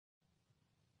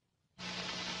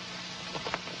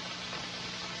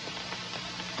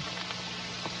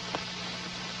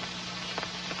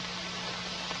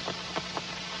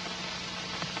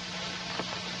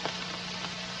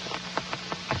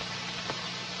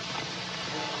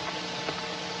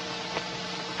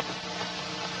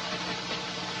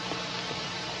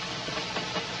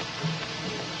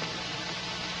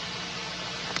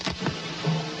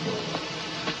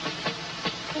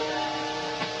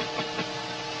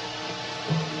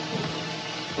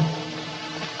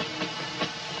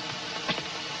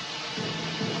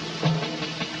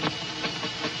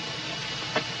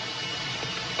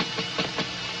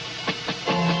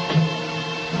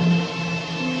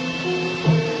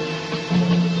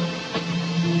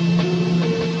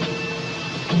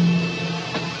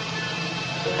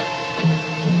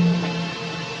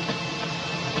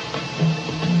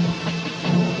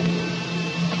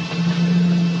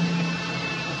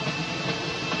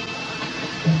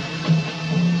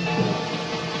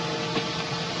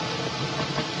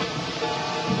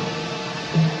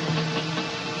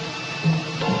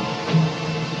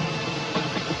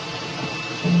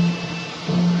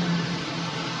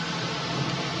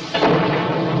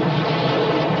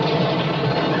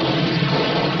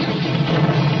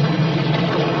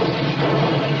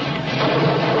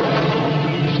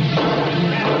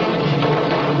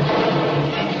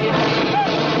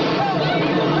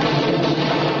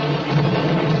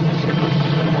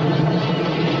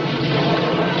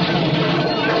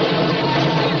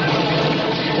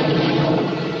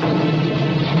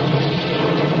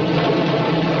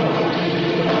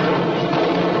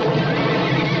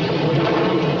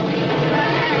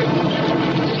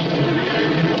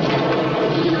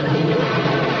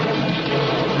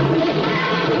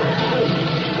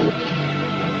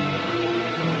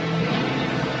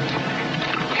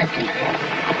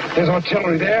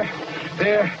artillery there,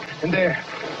 and there.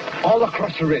 All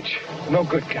across the ridge. No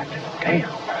good, Captain. Damn.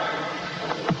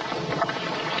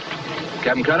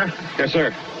 Captain Cutter? Yes,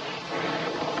 sir.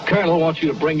 Colonel wants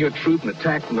you to bring your troop and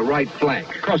attack from the right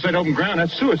flank. Across that open ground,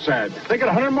 that's suicide. They got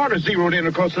 100 mortars zeroed in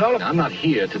across the Now, I'm not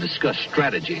here to discuss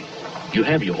strategy. You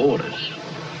have your orders.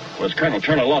 Well, Colonel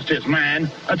Turner lost his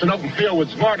mind. That's an open field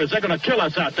with mortars. They're going to kill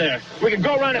us out there. We can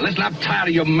go right in. Listen, I'm tired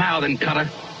of your mouthing, Cutter.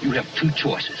 You have two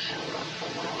choices.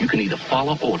 You can either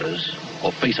follow orders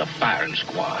or face a firing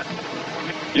squad.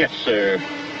 Yes, sir.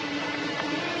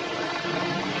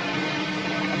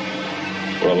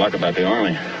 What I like about the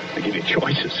Army, they give you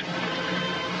choices.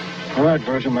 All right,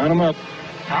 Virgil, mount them up.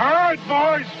 All right,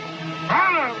 boys.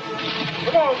 Mount up.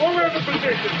 Come on, move into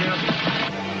position, Jim.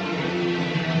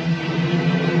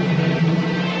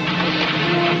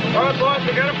 All right, boys,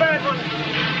 we got a bad one.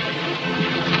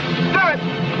 Start!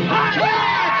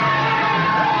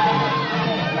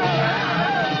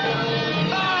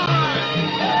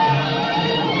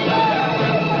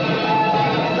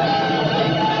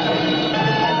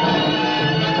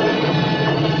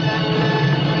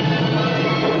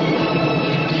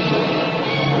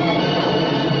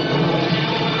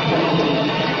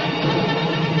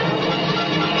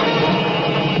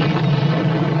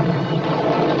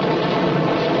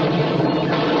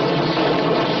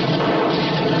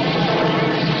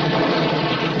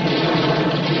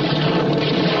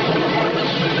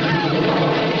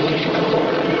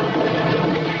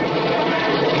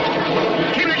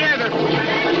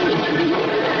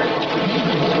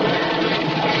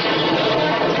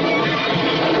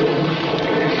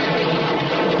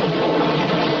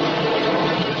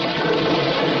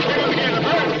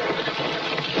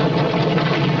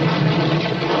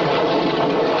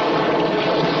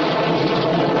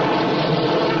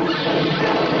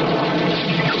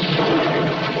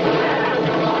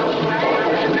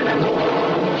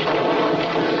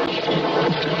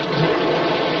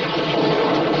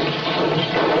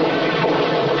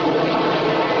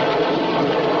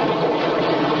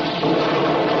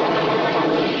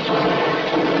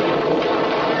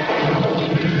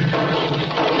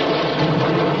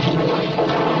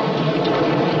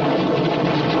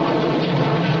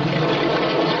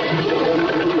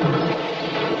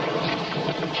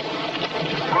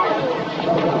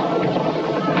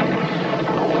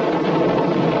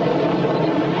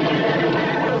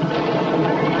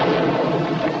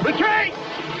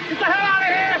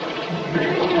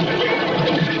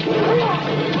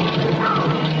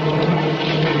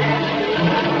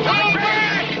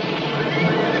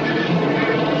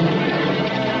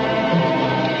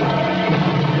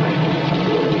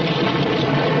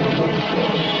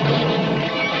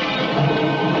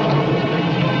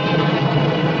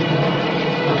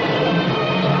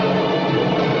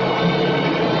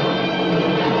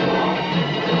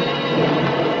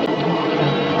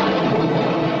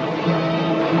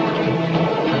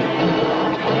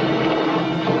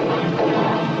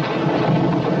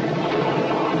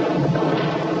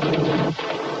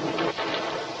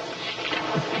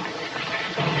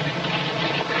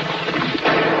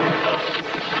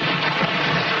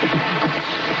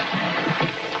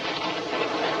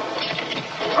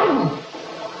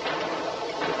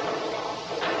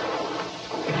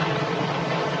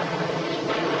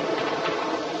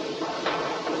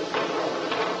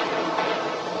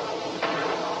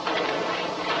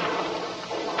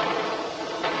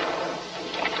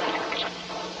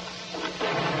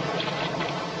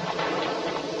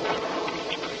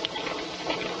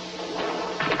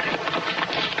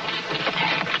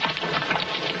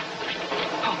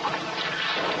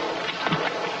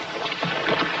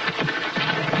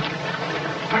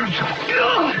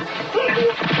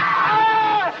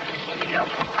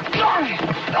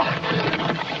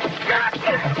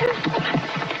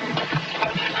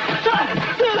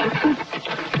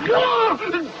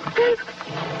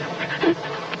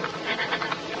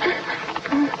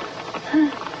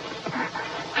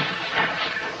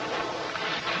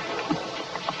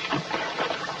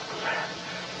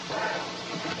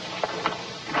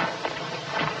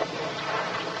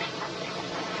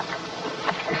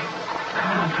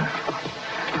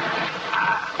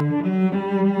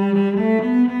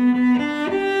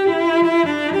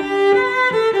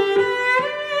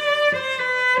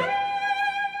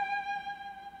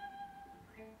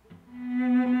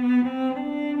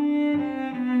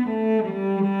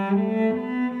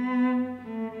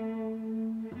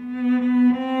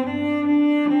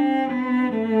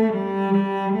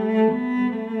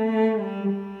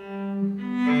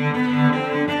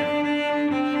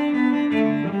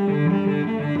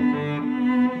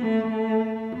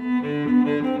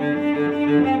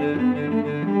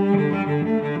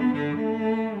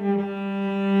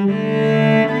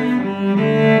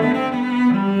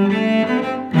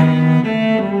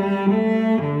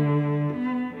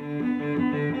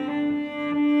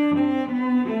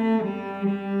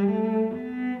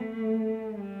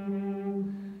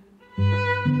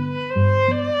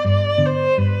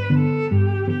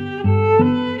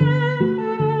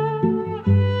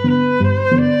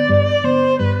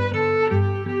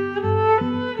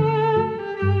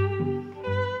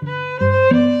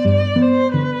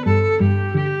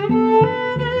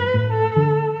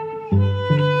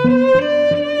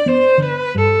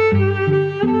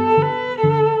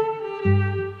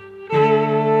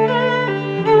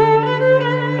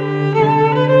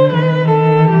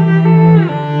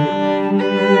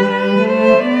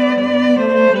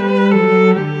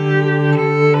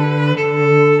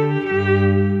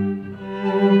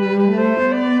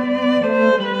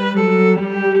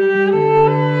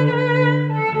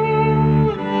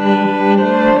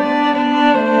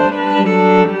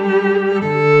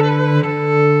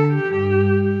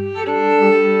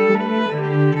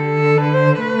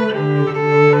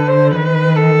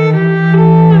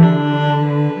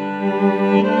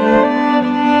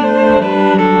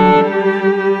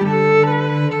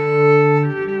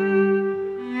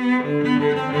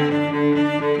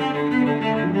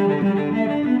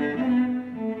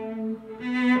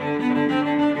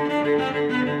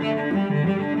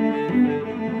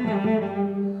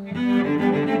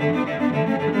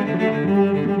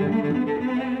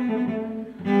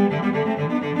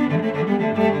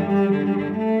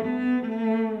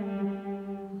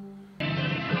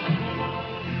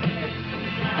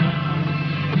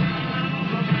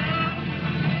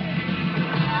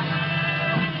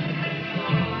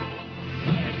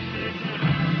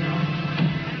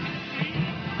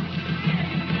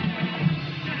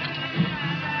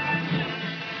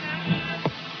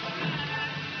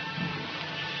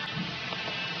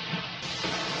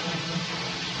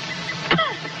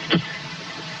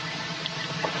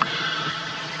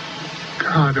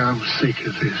 God, I'm sick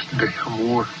of this damn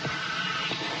war.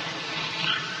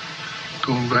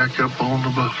 Going back up on the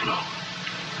Buffalo.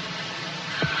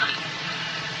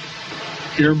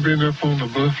 You ever been up on the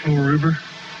Buffalo River?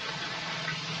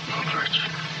 No, Virgil.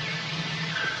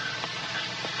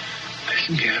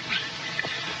 Listen, Captain.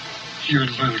 You're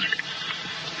the moon.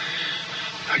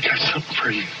 I got something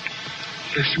for you.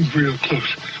 Listen real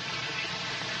close.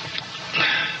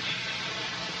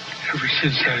 Ever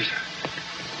since I was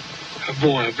a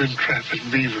boy, I've been trapping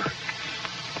beaver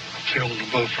there on the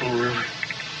Buffalo River.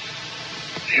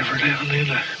 Every now and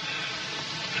then I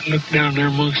look down there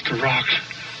amongst the rocks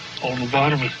on the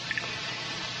bottom and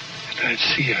I'd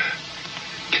see a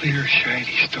clear,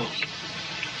 shiny stone.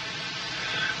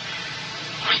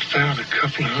 Must have found a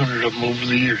couple of hundred of them over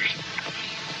the years.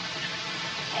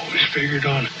 Always figured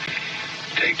on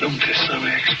taking them to some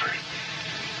expert.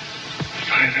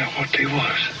 Find out what they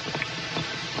was.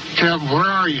 Captain, where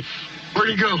are you? Where'd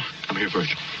he go? I'm here,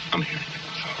 Virgil. I'm here.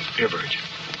 Here, Virgil.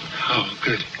 Oh,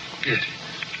 good, good.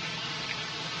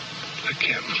 Look,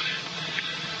 Captain.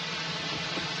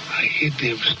 I hid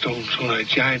them stones when I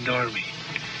joined the army.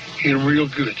 Hid them real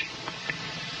good.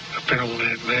 Up there on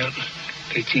that mountain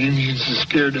that the Indians are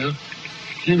scared of.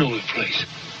 You know the place.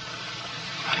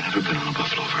 I've never been on a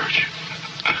buffalo, Virgil.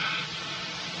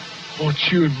 I want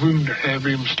you and Moon to have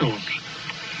them stones.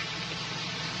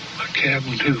 My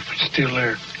cabin, too, if it's still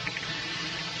there.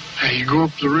 Now, you go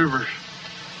up the river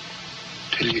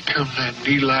till you come to that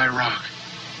Neeley rock.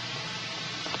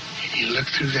 And you look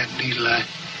through that Neeley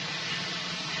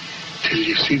till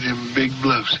you see them big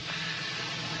bluffs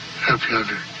up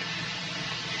yonder.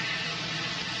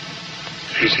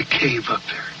 There's a cave up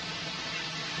there.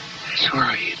 That's where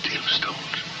I hid them stones.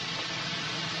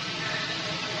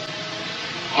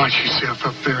 Watch yourself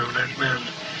up there on that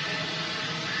mountain.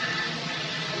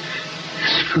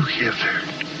 It's spooky up there.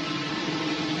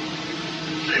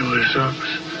 There was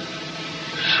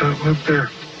something up there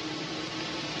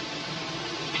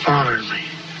following me.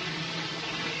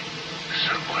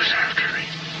 Something was after me.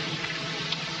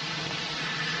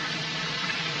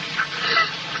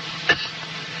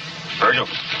 Virgil.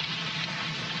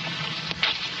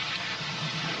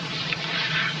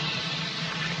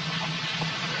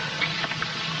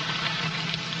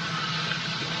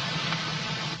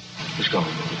 Who's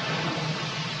going?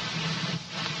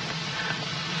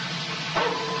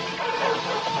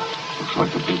 Looks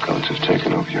like the blue coats have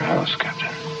taken over your house,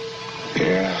 Captain.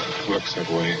 Yeah, looks that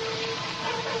way.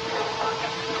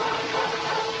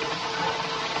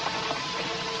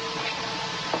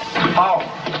 Oh,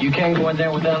 you can't go in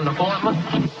there without an appointment?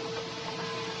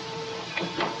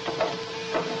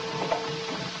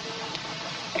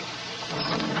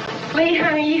 Lee,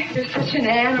 honey, you're such an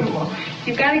animal.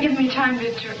 You've got to give me time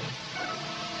to...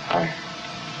 Hi.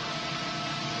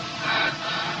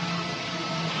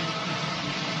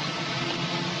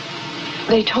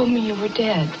 They told me you were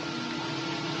dead.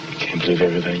 You can't believe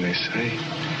everything they say.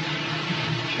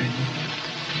 Can you?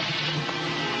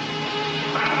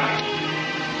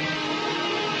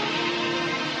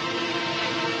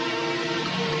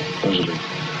 Rosalie,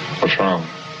 what's wrong?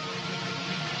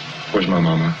 Where's my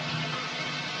mama?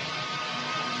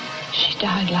 She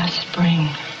died last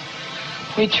spring.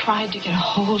 We tried to get a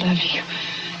hold of you.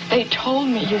 They told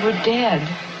me you were dead.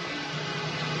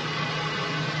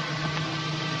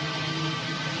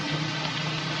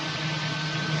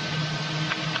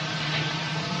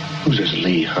 Who's this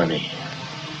Lee, honey?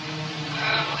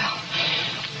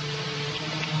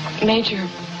 Well, Major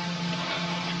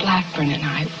Blackburn and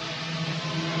I...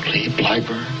 Lee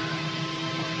Blackburn?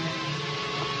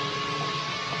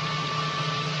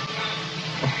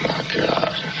 Oh, my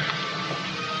God.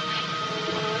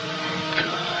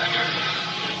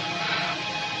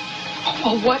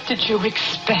 Well, what did you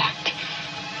expect?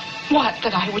 What,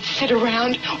 that I would sit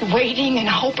around waiting and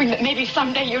hoping that maybe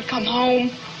someday you'd come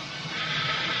home?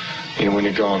 You know, when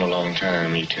you're gone a long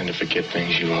time, you tend to forget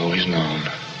things you've always known.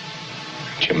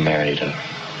 That you married a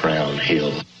Round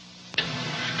Hill.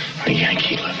 A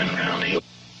Yankee living Round Hill.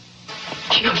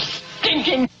 You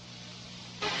stinking...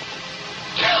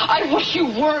 I wish you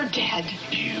were dead.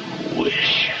 You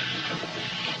wish.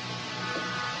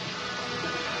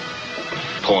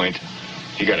 Point.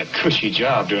 You got a cushy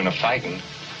job doing the fighting.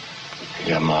 You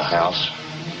got my house.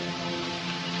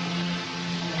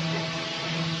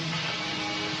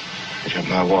 You got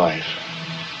my wife.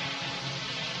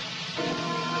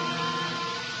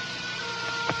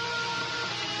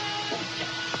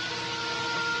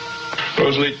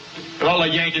 Rosalie, with all the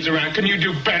Yankees around, can you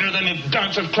do better than the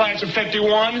dunce of class of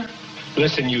 51?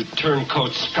 Listen, you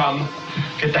turncoat scum.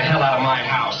 Get the hell out of my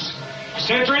house.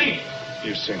 Sentry!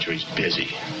 Your sentry's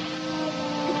busy.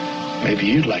 Maybe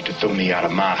you'd like to throw me out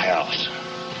of my house.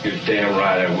 You're damn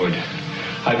right I would.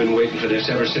 I've been waiting for this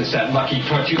ever since that lucky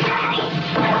put you.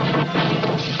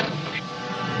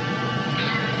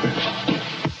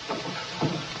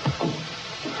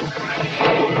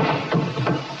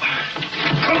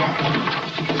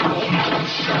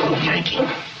 Yankee.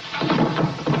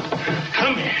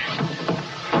 Come here.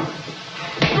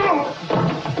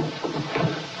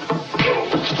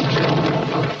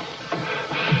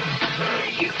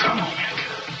 You come on,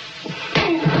 Yankee.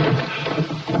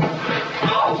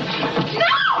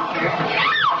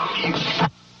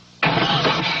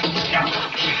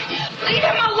 Leave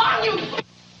him alone, you...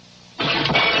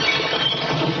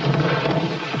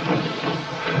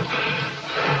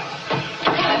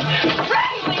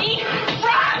 Run, Lee!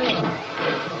 Run!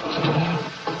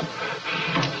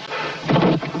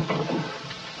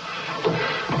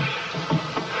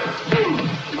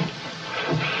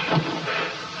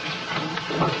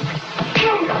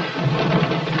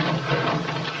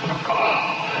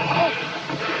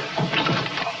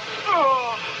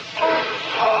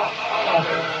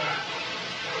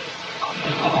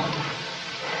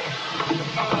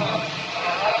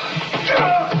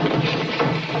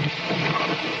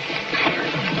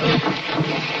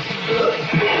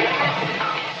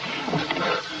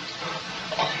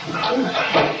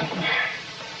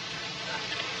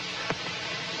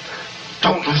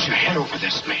 Don't lose your head over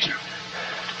this, Major.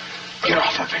 Get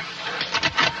off of him.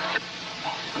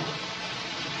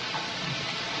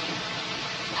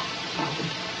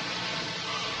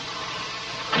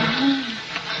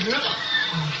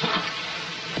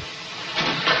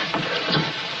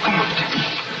 Come on,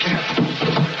 get him.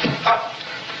 Up.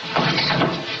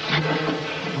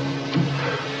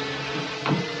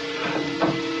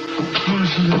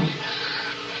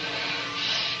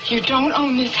 You don't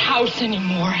own this house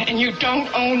anymore, and you don't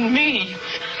own me.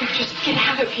 Just get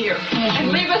out of here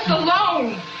and leave us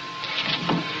alone.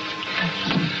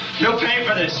 You'll pay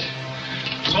for this.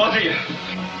 Both of you.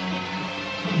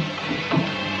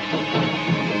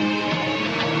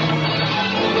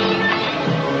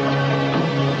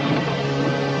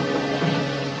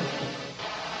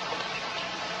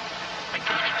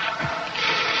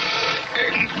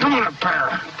 Come on,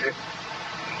 pair.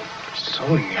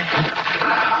 Sewing you.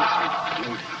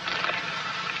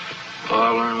 Well, I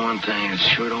learned one thing. It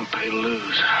sure don't pay to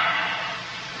lose.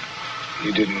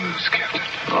 You didn't lose, Captain.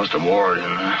 Lost a war,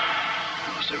 didn't I?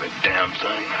 Lost every damn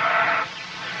thing.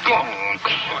 Oh,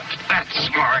 God, that's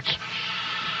smart.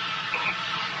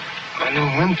 I know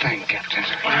one thing, Captain.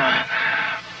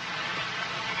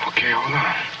 Okay, hold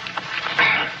on.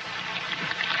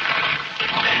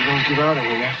 You don't get out of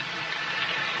here.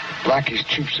 Blackie's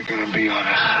troops are going to be on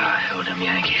us. Hell, them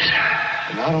Yankees.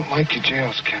 And I don't like your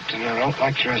jails, Captain. I don't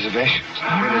like your reservations.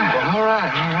 All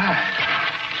right.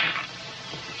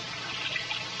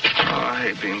 Oh, I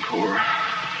hate being poor.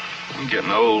 I'm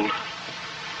getting old.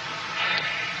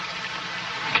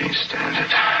 I can't stand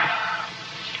it.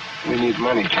 We need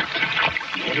money, Captain.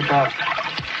 What about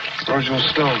Virgil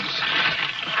stones?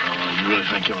 Oh, you really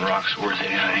think your rock's worth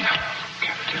anything?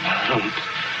 Captain,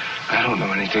 I don't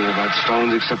know anything about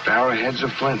stones except arrowheads or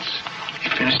flints. You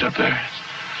finished up there?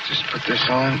 Just put this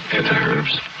on. And the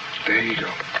herbs. There you go.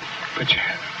 Put your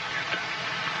hand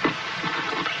up.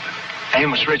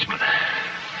 Amos Richmond.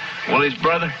 Willie's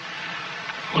brother?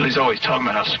 Willie's always talking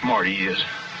about how smart he is.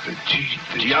 The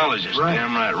geologist. Right.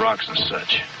 Damn right, rocks and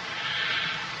such.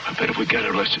 I bet if we got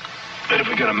a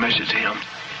message to him.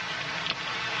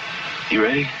 You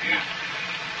ready? Yeah.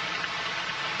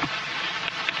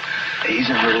 He's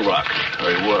in Little Rock, or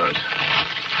he was.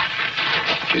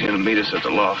 He's going to meet us at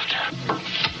the loft.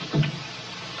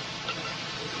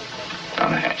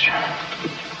 Down the hatch.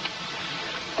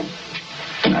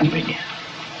 Nice meeting you.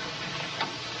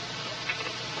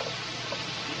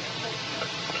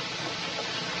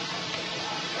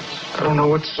 I don't know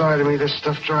what side of me this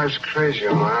stuff drives crazy.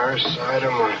 On my Irish side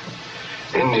or my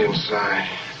Indian side.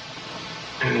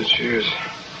 And cheers.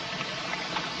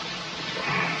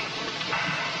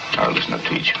 All right, listen up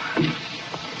to each.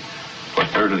 For a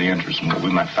third of the interest in what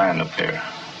we might find up there,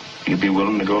 you'd be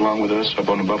willing to go along with us up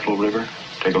on the Buffalo River?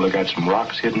 Take a look at some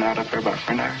rocks hidden out up there by a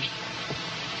friend of ours?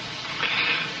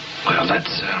 Well,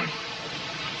 that's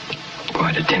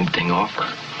quite a tempting offer.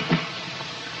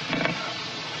 Yeah.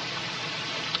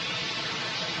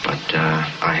 But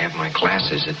I have my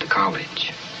classes at the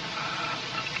college.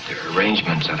 There are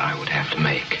arrangements that I would have to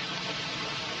make.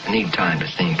 I need time to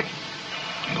think.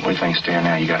 The way things stand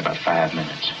now, you got about 5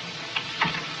 minutes.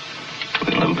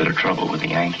 With a little bit of trouble with the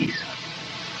Yankees.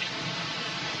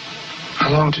 How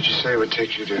long did you say it would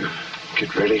take you to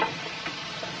get ready?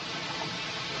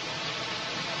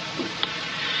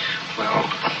 Well,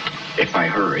 if I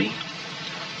hurry,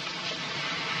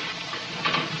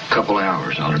 a couple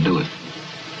hours ought to do it.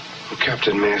 Well,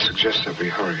 Captain, may I suggest that we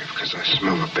hurry, because I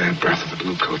smell the bad breath of the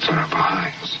bluecoats on our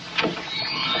behinds.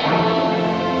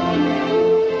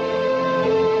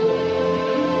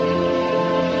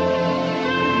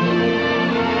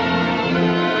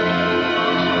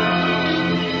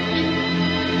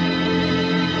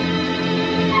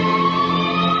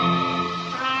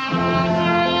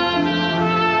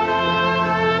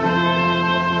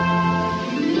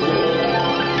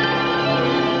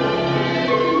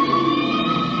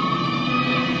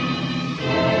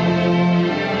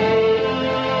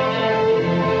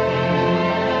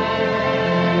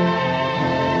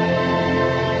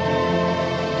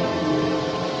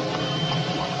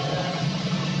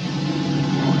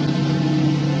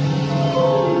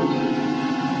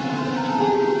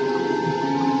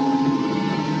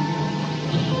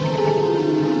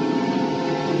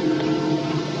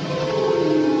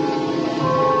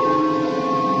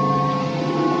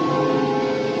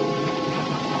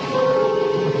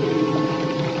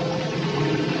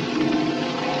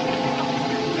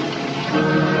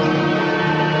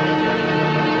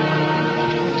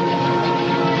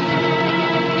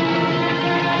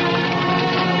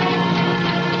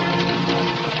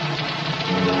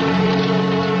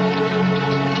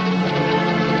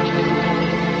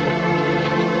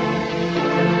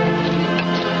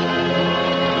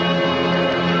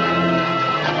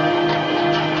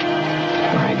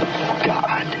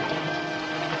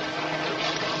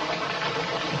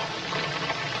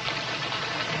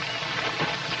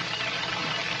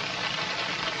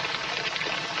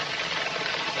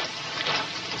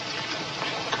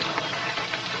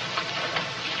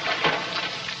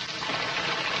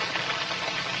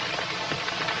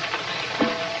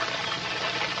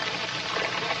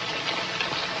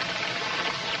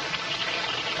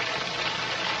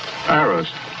 Arrows.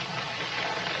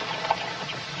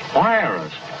 Why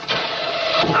arrows?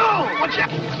 Oh, watch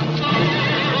out!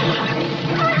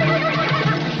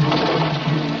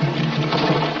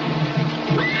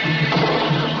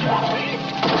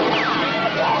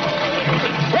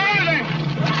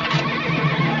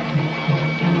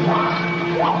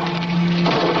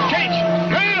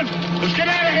 Let's get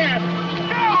out of here!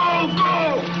 Go!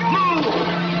 Move!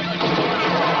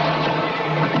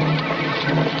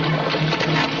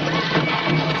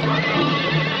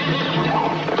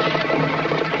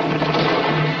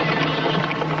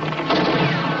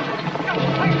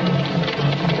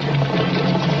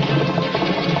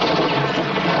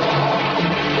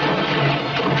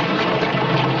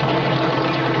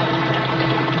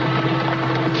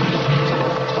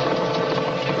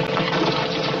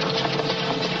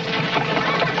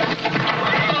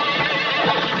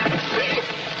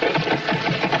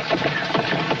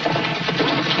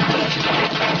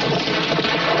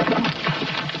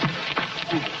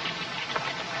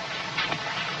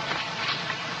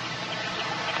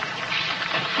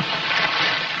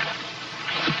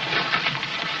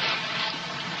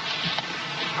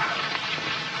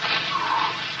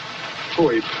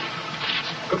 Boy,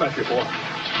 come back here, boy.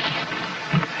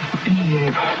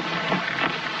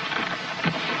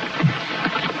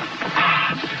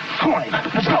 Come on,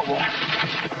 let's go, boy.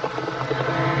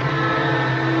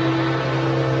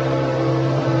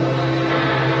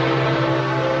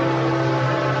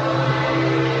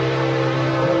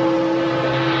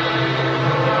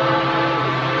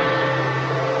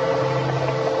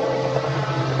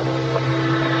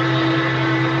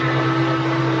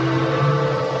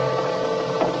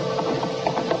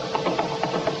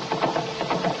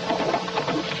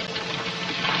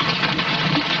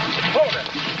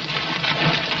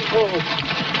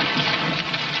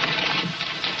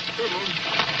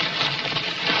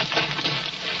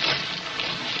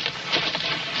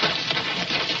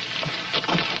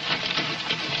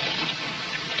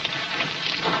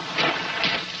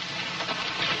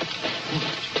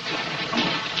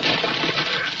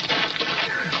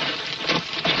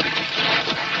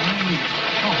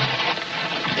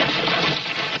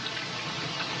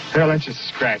 Well, that's just a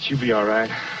scratch. You'll be all right.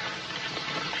 Do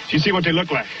you see what they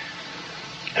look like?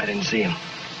 I didn't see him.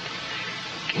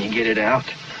 Can you get it out?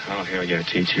 Oh, here, I gotta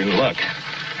teach you. Look,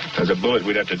 there's a bullet.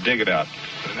 We'd have to dig it out.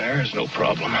 There's no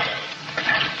problem.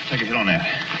 Take a hit on that.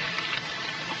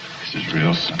 This is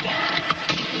real simple.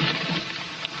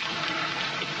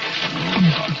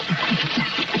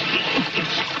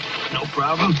 No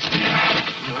problem.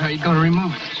 How are you going to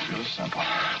remove it? It's real simple.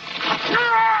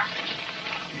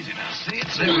 Easy now. See,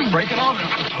 it's there. Break it off.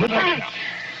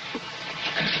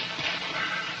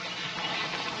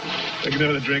 Take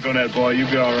another drink on that, boy. You'll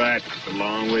be all right. It's a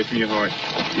long way from your heart.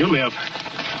 You'll live.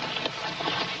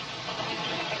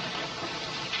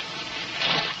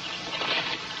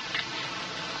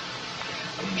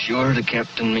 I'm sure the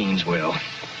captain means well.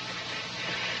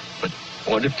 But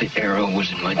what if the arrow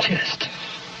was in my chest?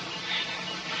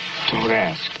 Don't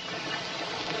ask.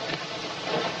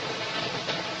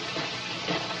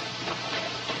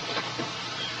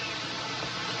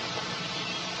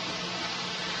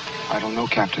 I don't know,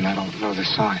 Captain. I don't know the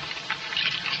sign.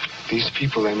 These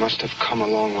people, they must have come a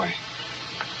long way.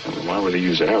 Well, why would they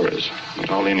use arrows? I mean,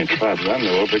 all the Indian tribes I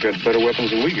know of, they got better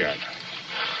weapons than we got.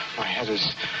 My head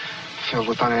is filled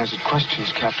with unanswered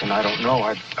questions, Captain. I don't know.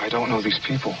 I don't know these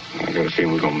people. I got a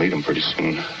feeling we're going to meet them pretty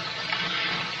soon. Why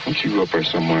don't you go up there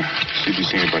somewhere, see if you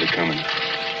see anybody coming.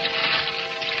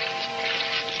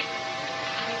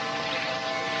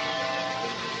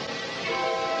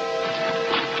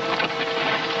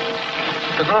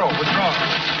 The girl, what's wrong?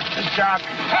 Just shot.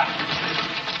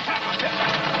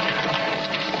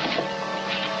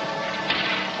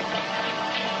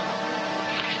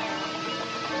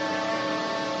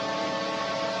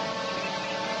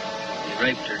 He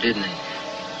raped her, didn't he?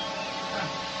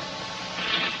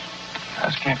 I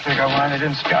just can't figure out why they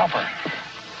didn't scalp her.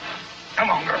 Come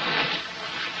on, girl.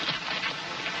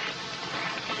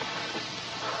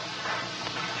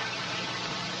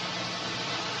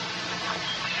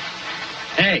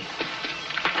 Hey!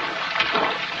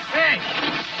 Hey!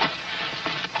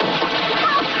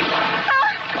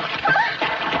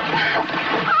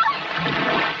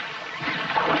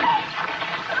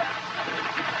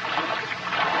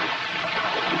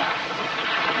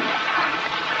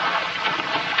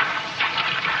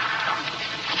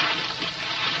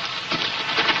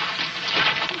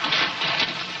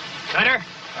 Cutter?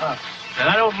 And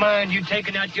I don't mind you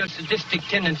taking out your sadistic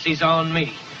tendencies on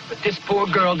me. But this poor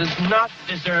girl does not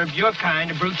deserve your kind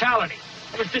of brutality.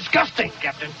 It was disgusting,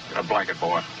 Captain. Get a blanket,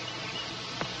 boy.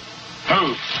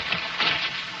 Move.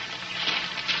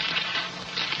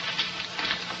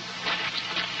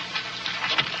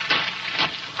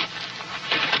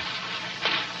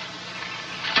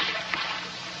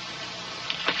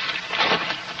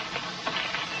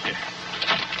 Here.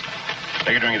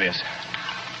 Take a drink of this.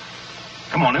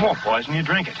 Come on, they won't poison you.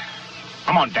 Drink it.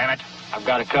 Come on, damn it. I've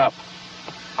got a cup.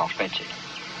 I'll fetch it.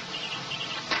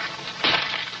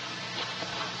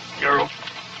 Earl.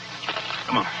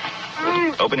 Come on.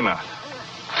 Open your mouth.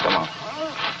 Come on.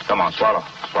 Come on, swallow.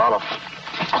 Swallow.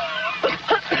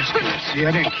 That's good. See,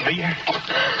 I didn't kill you.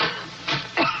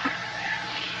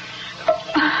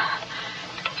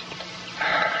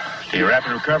 To your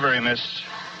rapid recovery, miss.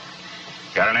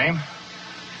 Got a name?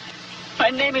 My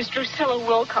name is Drusilla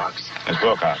Wilcox. Miss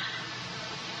Wilcox.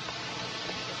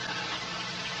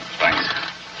 Thanks.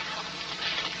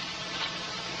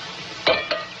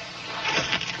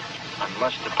 I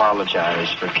must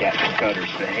apologize for Captain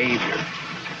Cutter's behavior,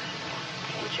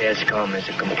 which has come as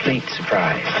a complete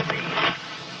surprise to me.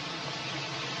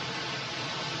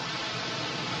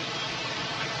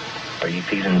 Are you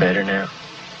feeling better now?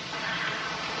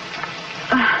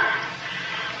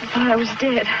 I thought I was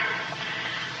dead.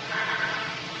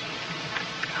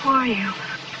 Who are you?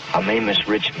 I'm Amos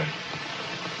Richmond.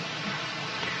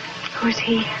 Who's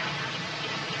he?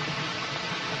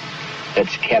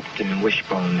 That's Captain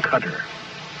Wishbone Cutter,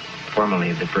 formerly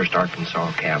of the 1st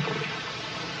Arkansas Cavalry.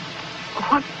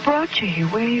 What brought you here?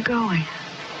 Where are you going?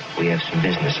 We have some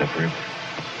business upriver,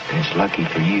 and it's lucky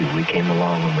for you we came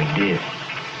along when we did.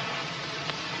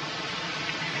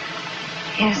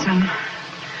 Yes, I'm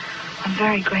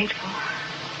very grateful.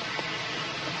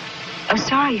 I'm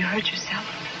sorry you hurt yourself.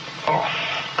 Oh,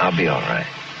 I'll be all right.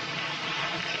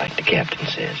 It's like the captain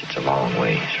says, it's a long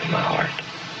ways from my heart.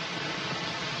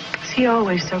 Is he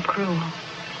always so cruel?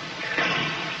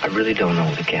 I really don't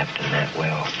know the captain that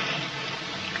well.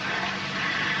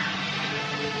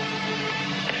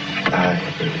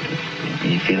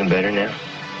 You feeling better now?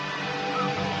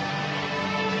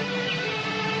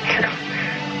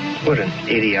 What an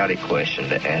idiotic question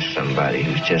to ask somebody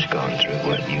who's just gone through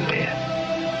what you had.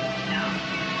 No.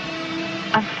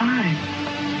 I'm fine.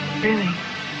 Really.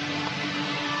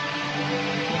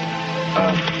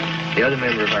 The other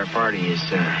member of our party is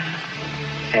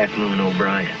Half Moon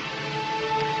O'Brien.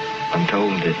 I'm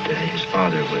told that his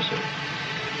father was an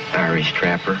Irish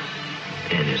trapper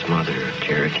and his mother a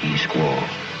Cherokee squaw.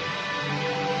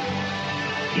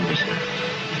 He was an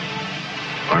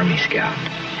Army scout.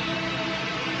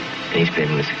 And he's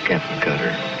been with Captain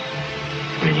Cutter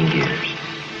many years.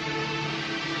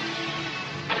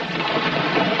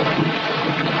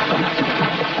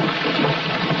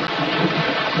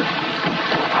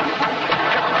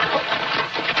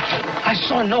 I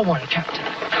saw no one, Captain.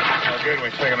 Oh, good. We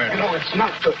take him in. No, it's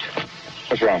not good.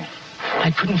 What's wrong?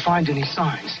 I couldn't find any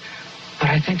signs, but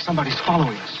I think somebody's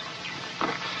following us.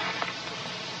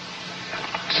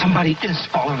 Somebody is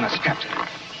following us, Captain.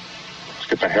 Let's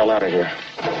get the hell out of here.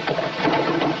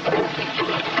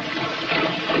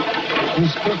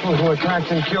 These people who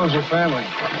attacked and killed your family,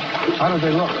 how did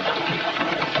they look?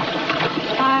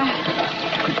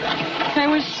 They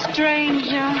were strange.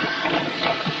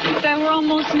 They were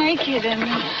almost naked, and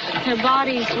their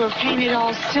bodies were painted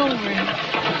all silver.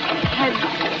 Had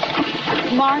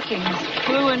markings,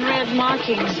 blue and red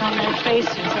markings on their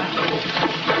faces.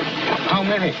 How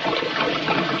many?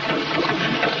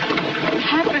 It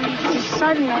happened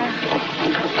sudden.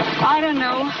 I don't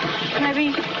know.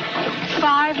 Maybe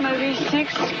 5, maybe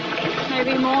 6,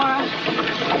 maybe more.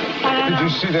 I don't know.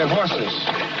 Did you see their horses?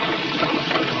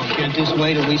 Oh, can't this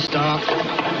wait till we stop?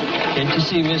 Can't you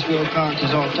see Miss Wilcox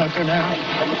is all tuckered out?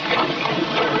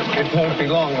 It won't be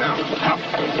long now.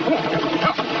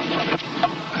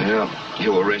 Well,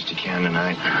 you'll rest you can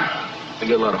tonight. We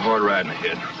got a lot of hard riding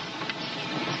ahead.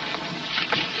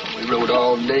 We rode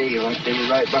all day like they were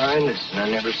right behind us, and I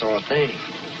never saw a thing.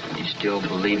 You still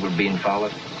believe we're being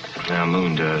followed? Now,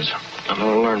 Moon does. I'm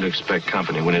gonna learn to expect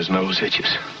company when his nose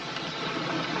itches.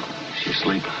 She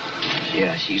asleep?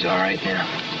 Yeah, she's all right now.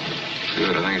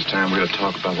 Good. I think it's time we ought to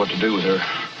talk about what to do with her.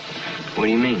 What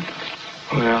do you mean?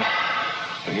 Well,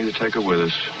 we either take her with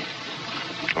us,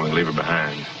 or we leave her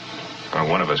behind. Or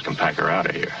one of us can pack her out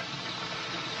of here.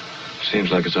 Seems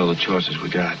like it's all the choices we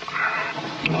got.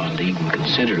 Well, to even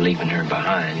consider leaving her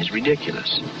behind is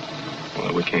ridiculous.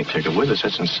 Well, we can't take her with us.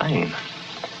 That's insane.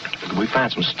 If we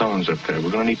find some stones up there,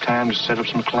 we're going to need time to set up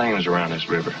some claims around this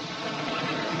river.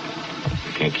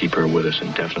 We can't keep her with us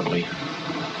indefinitely.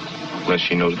 The less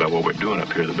she knows about what we're doing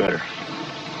up here, the better.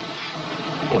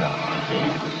 Well,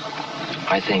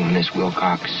 I think Miss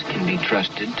Wilcox can be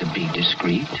trusted to be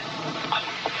discreet.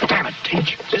 Damn it,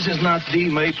 Teach. This is not the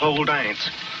Maypole dance.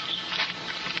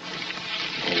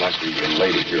 Well, likely your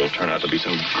lady here will turn out to be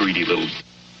some greedy little...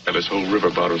 This whole river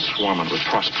bottle's swarming with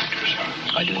prospectors.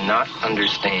 I do not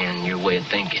understand your way of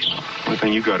thinking. The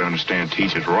thing you got to understand,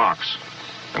 Teach, is rocks.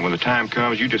 And when the time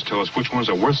comes, you just tell us which ones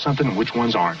are worth something and which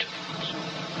ones aren't.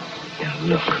 Now,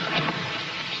 look.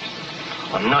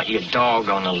 I'm not your dog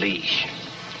on a leash,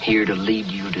 here to lead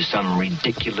you to some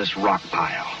ridiculous rock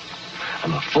pile.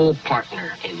 I'm a full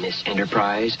partner in this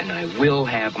enterprise, and I will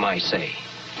have my say.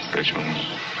 Richmond,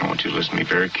 I want you to listen to me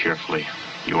very carefully.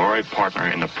 You are a partner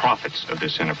in the profits of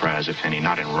this enterprise, if any,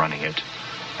 not in running it.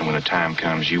 And when the time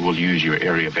comes, you will use your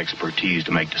area of expertise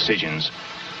to make decisions.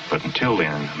 But until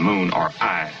then, Moon or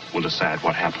I will decide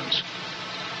what happens.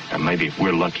 And maybe if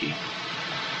we're lucky,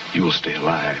 you will stay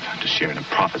alive to share in the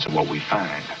profits of what we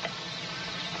find.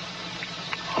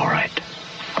 All right.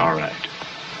 All right.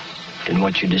 Then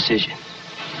what's your decision?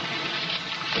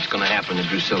 What's going to happen to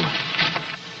Drusilla?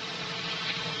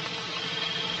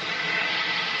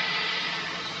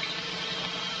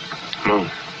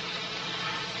 Moon,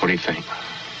 what do you think?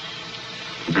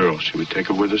 Girl, should we take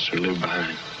her with us or leave her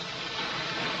behind?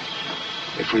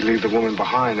 If we leave the woman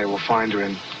behind, they will find her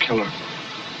and kill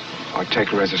her. Or take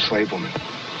her as a slave woman.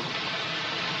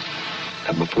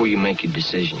 Now, before you make your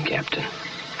decision, Captain,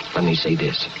 let me say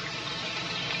this.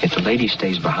 If the lady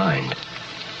stays behind,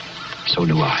 so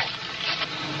do I.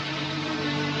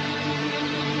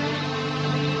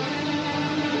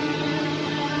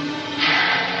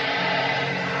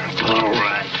 All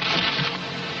right.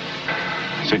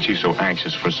 Since you're so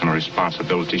anxious for some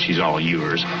responsibility, she's all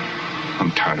yours.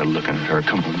 I'm tired of looking at her.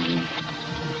 Come on.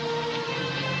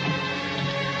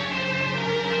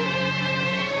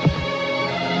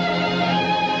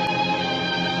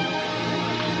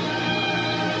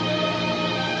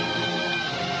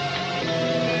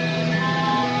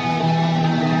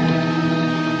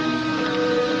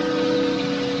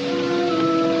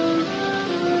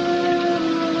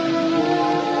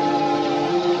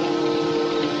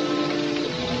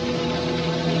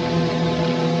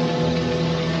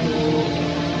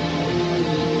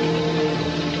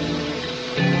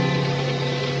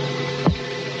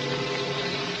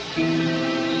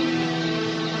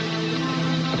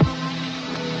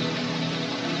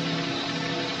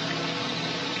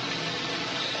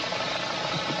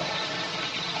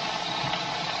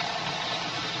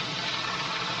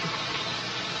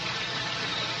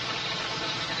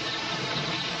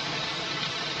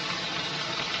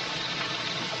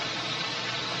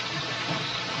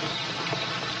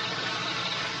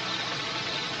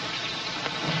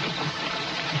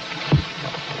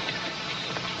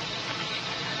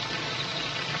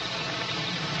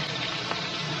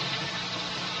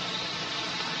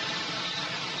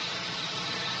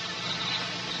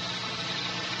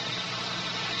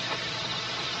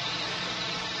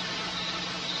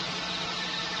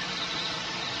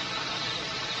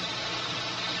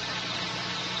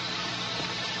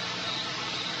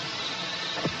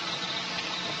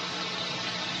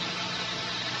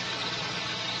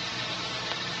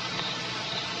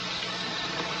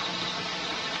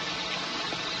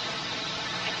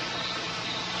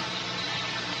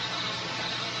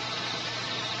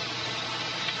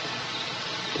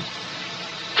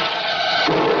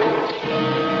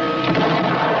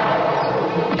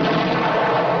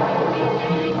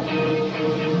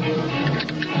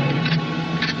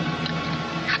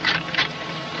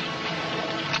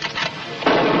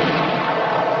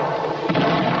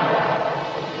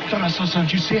 son.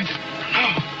 Did you see it? No.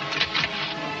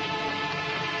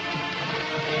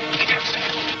 He can't see it.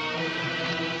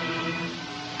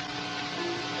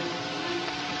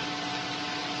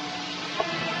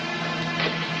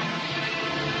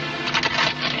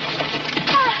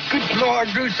 Good Lord,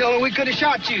 Drusilla, we could have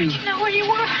shot you. Did you know where you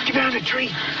were? Get behind the tree.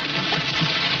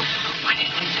 What is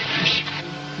it? Shh.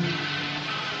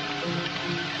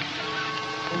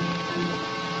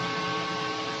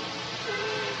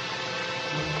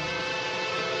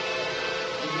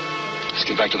 Let's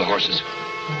get back to the horses.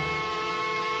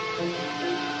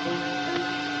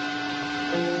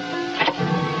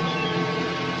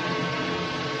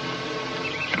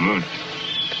 Moon.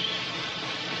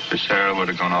 This arrow would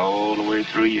have gone all the way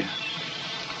through you.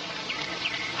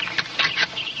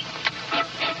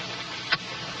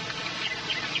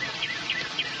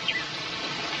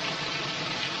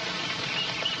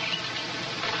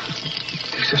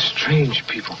 These are strange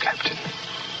people, Captain.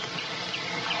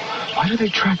 Why do they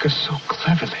track us so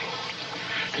cleverly?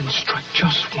 Then strike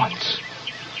just once,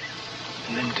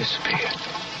 and then disappear.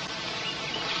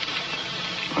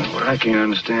 Well, what I can't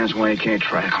understand is why you can't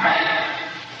track them.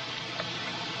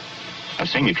 I've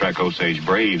seen you track Osage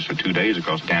Braves for 2 days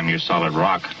across damn near solid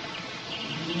rock.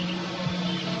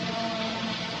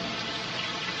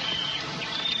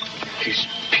 These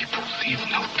people leave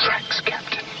no tracks,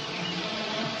 Captain.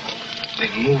 They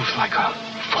move like a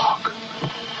fog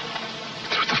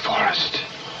through the forest,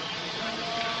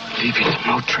 leaving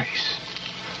no trace.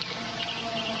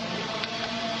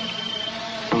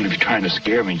 Well, if you're trying to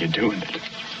scare me, you're doing it.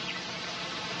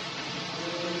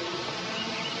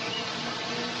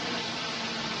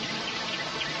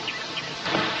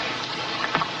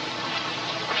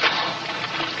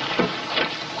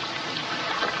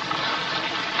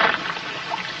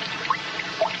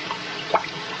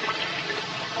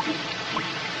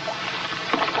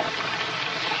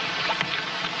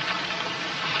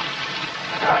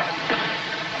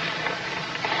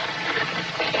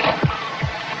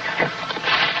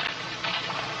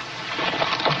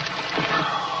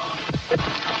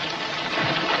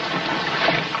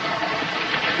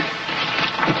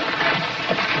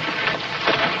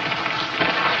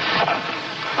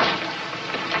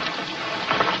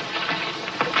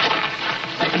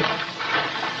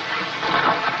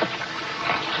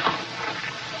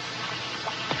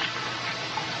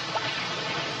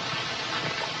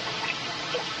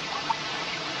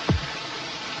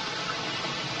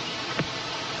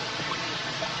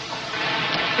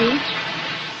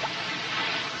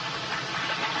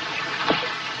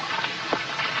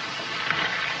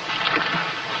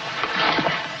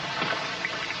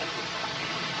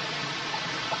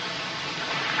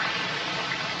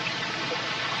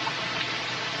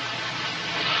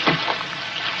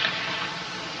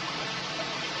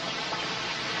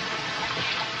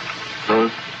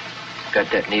 Got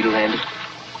that needle handy?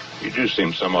 You do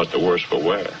seem somewhat the worse for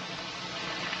wear.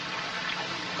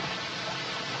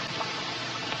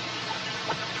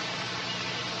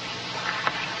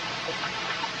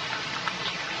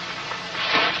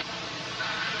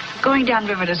 Going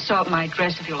downriver to sort my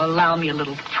dress if you'll allow me a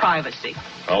little privacy.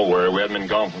 Don't worry, we haven't been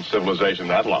gone from civilization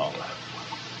that long.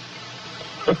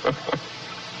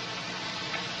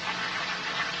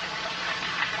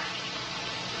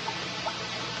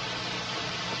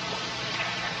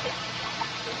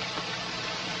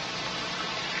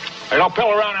 Hey, don't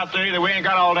pill around out there either. We ain't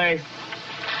got all day.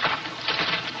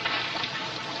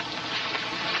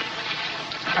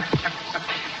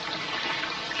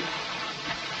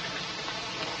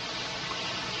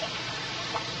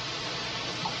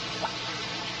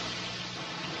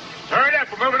 Hurry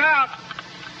up, we're moving out.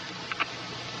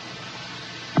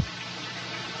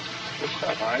 Good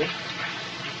stuff, Heidi.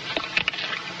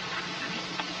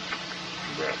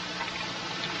 Good.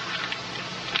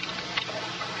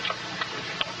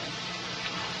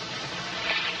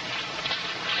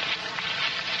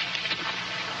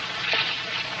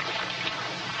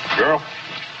 Girl,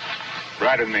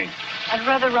 ride with me. I'd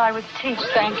rather ride with Teach,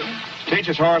 thank you.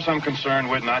 Teach's horse I'm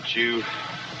concerned with, not you.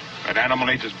 That animal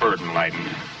needs his burden lightened.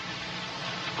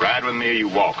 Ride with me or you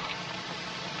walk.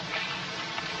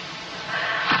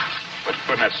 Put your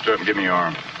foot in that stirrup and give me your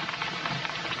arm.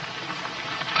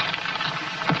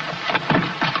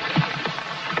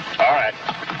 All right.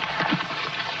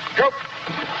 Go.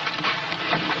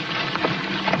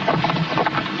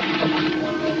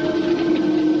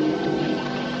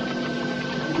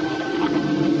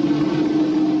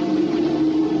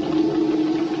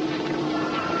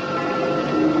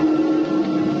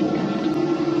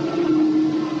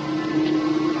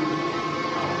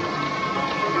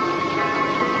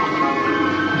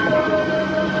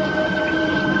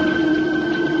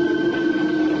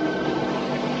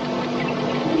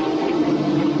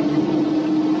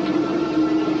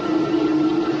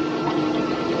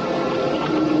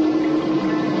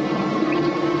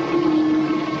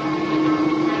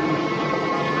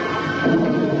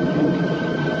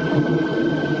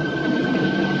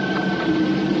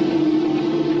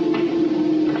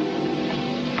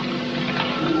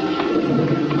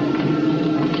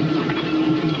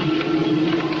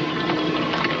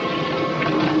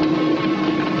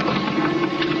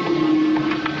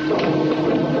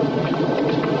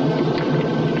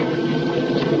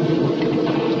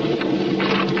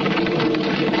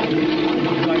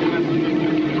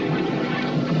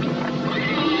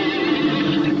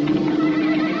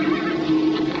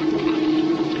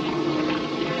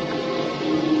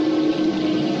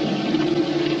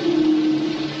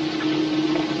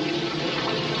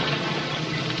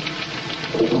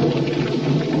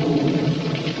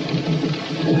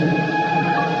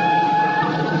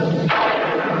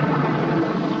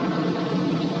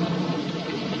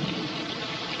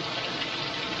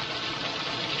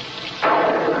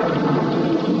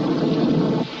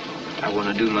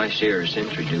 going to do my share of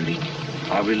sentry duty.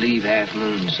 I'll relieve Half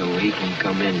Moon so he can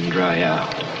come in and dry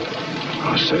out.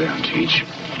 I'll sit down, Teach.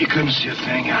 You couldn't see a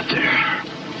thing out there.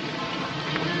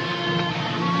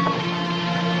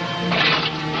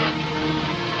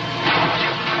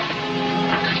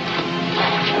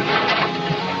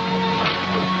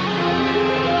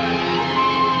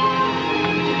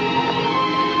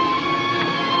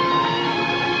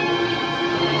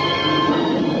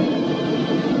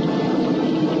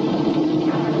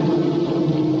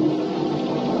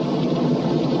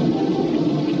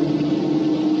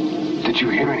 Did you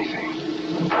hear anything?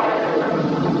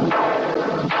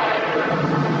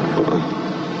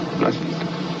 Nothing.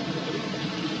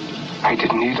 I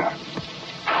didn't either.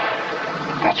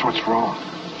 That's what's wrong.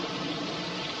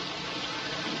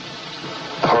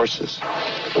 The horses.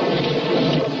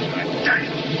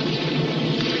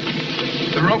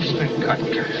 The rope's been cut.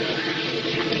 Let's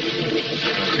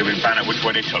see if we can find out which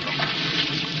way they took them.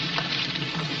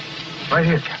 Right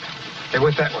here, Captain. They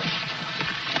went that way.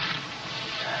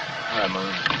 All right,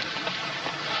 Mother.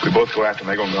 We both go after them.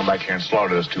 They're going to come back here and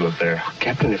slaughter those two up there.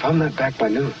 Captain, if I'm not back by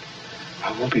noon,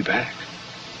 I won't be back.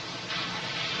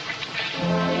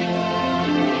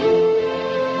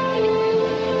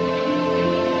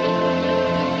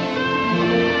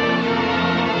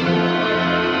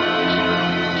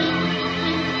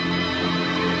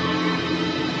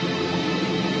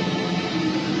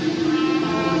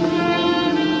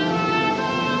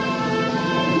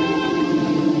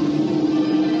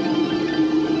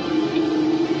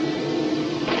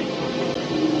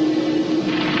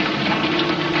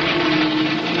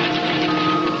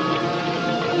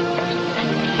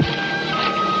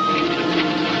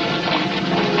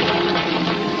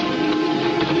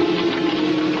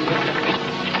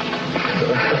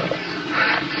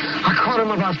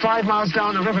 About 5 miles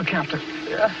down the river, Captain.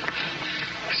 Yeah?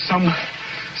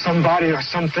 Somebody or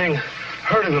something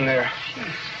herded them there.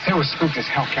 They were spooked as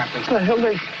hell, Captain. What the hell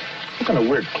what kind of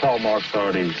weird claw marks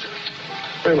are these?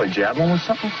 They like jabbing with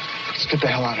something? Let's get the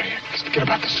hell out of here. Let's forget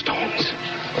about the stones.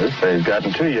 Well, this thing's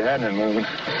gotten to you, hadn't it, moving?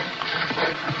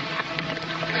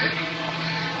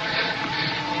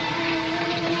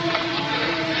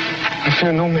 I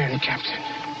fear no man, Captain.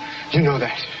 You know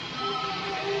that.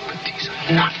 These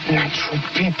are not natural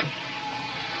people.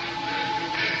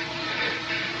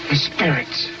 They're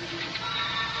spirits.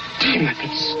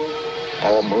 Demons.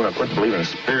 Oh, Moon, I quit believing in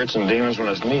spirits and demons when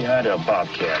it's knee-high to a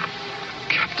bobcat.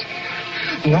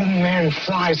 Captain, no man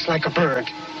flies like a bird.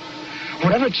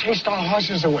 Whatever chased our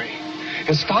horses away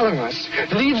is following us,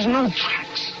 leaves no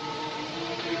tracks.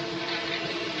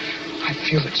 I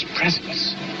feel its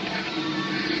presence.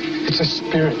 It's a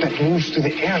spirit that moves through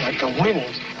the air like the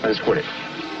wind. Let's quit it.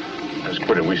 Let's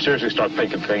quit it. We seriously start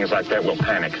thinking things like that, we'll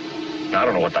panic. Now, I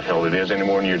don't know what the hell it is any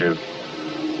more than you do.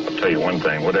 I'll tell you one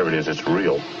thing. Whatever it is, it's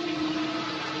real.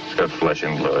 It's got flesh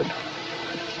and blood.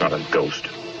 It's not a ghost.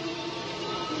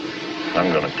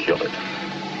 I'm gonna kill it.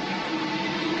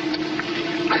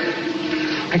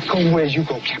 I go where you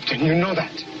go, Captain. You know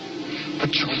that.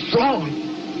 But you're wrong.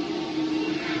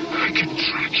 I can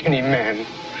track any man,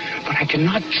 but I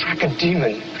cannot track a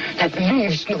demon that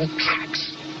leaves no tracks.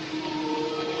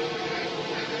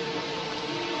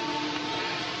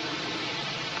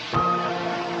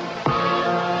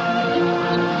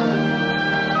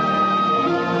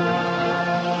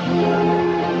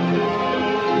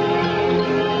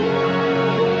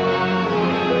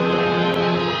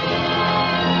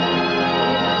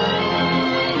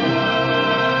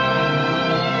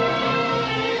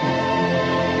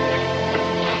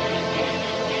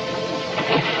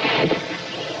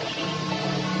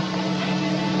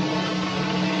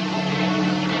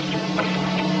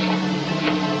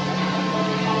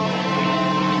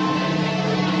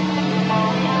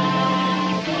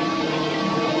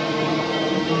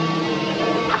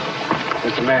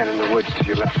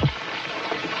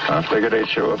 I figured they'd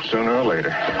show up sooner or later.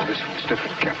 Yeah, this one's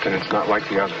different, Captain. It's not like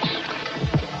the others.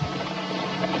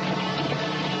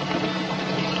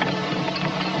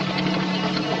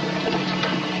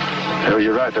 Hell,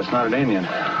 you're right. That's not an Indian.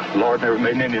 Lord never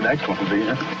made an Indian that clumsy,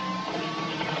 huh?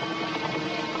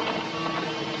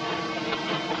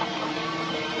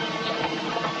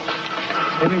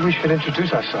 Maybe we should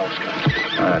introduce ourselves,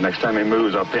 Captain. Next time he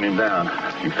moves, I'll pin him down.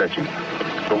 You fetch him.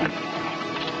 Go on.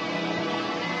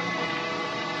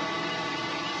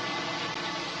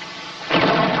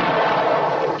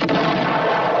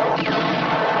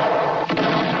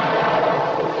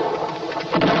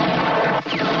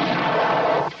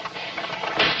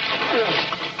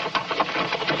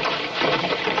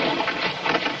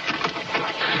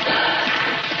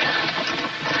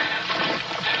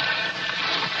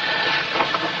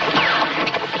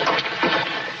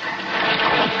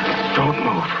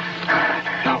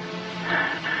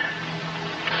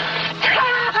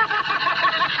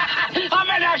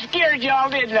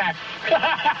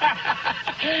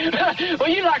 Well,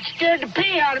 you like scared the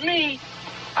pee out of me.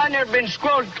 I've never been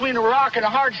squelched between a rock and a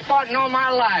hard spot in all my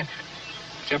life.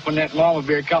 Except when that mama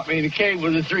bear caught me in the cave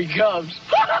with the 3 cubs.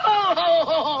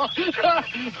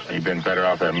 You've been better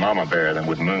off that mama bear than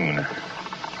with Moon.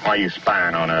 Why are you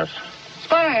spying on us?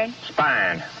 Spying?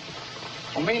 Spying.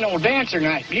 Well, me and old Dancer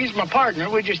Night. He's my partner.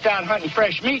 We're just out hunting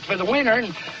fresh meat for the winter,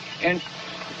 and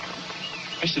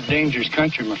it's a dangerous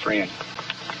country, my friend.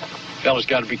 Fella's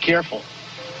got to be careful.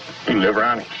 You live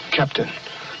around it. Captain,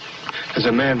 there's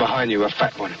a man behind you, a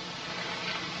fat one.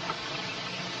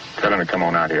 Tell him to come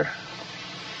on out here.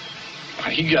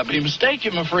 You got to be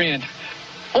mistaken, my friend.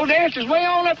 Old Dancer's way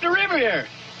on up the river here.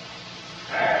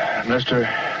 Mister,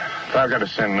 if I've got to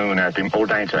send Moon after him, old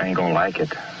Dancer ain't gonna like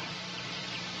it.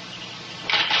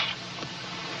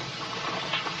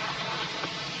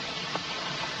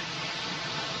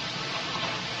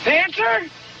 Dancer? Is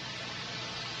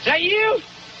that you?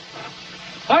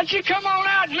 Why don't you come on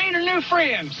out and meet our new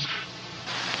friends?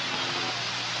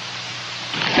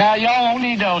 Now, y'all won't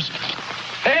need those.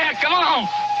 Hey, come on.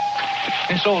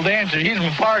 This old Dancer, he's my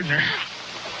partner.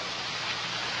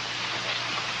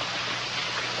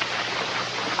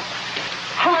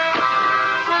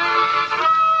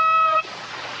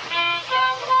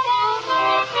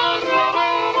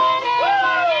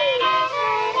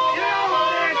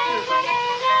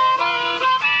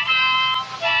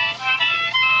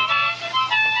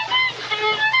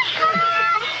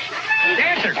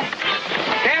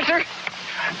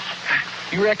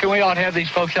 You reckon we ought to have these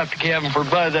folks up to cabin for a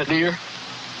bite of that deer?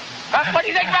 What do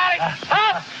you think about it?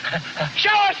 Huh?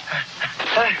 Show us.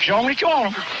 Show them what you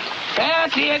want them.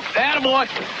 That's it. Attaboy.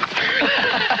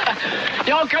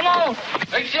 Y'all come on.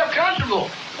 Make yourself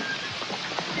comfortable.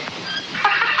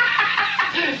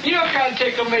 You know, kind of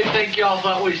tickle me to think y'all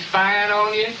thought we was spying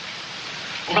on you.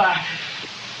 Why,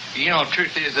 you know, the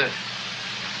truth is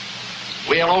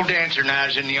well, old Dancer and I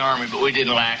was in the Army, but we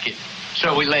didn't like it.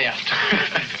 So we left.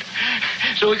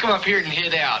 So we come up here and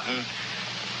hid out. And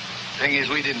thing is,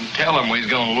 we didn't tell them we was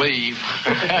going to leave.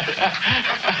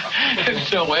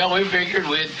 So, well, we figured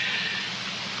we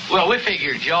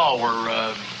figured y'all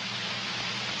were,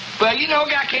 well, you know, a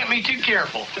guy can't be too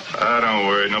careful. Don't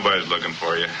worry. Nobody's looking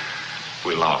for you.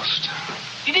 We lost.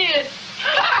 You did?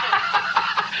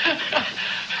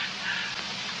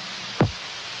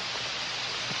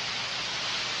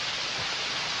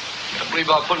 I believe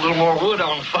I'll put a little more wood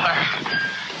on the fire.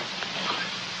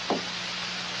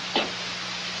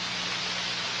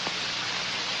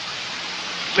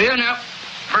 Well, now,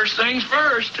 first things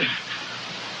first.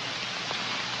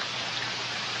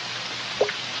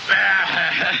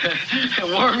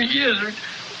 Warm your gizzard.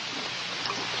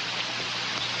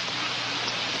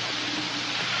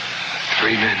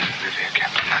 Three men live here,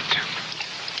 Captain, not 2.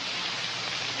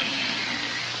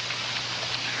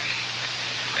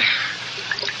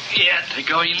 Yeah, take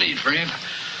all you need, friend.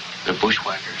 The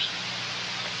bushwhackers.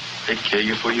 They'd kill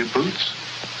you for your boots.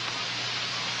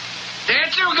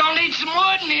 Dancer, we're gonna need some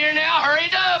wood in here now. Hurry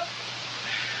it up.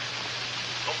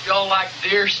 Hope y'all like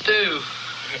deer stew.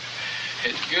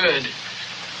 It's good.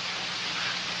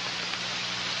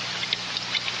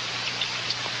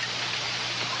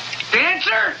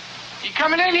 Dancer, you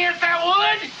coming in here with that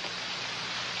wood?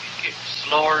 It's getting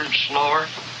slower and slower.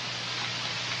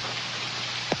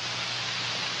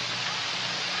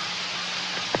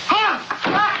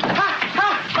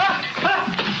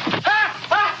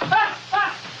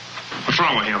 What's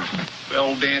wrong with him? Well,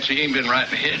 old Dancer, he ain't been right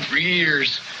in the head for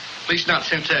years. At least not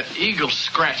since that eagle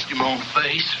scratched him on the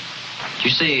face. Did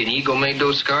you say an eagle made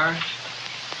those scars?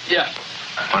 Yeah.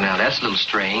 Well, now, that's a little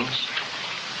strange.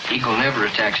 Eagle never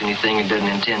attacks anything it doesn't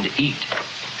intend to eat.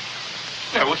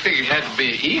 Yeah, we figured it had to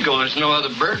be an eagle. There's no other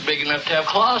bird big enough to have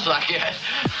claws like that.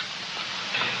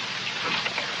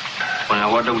 Well,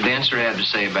 now, what did old Dancer have to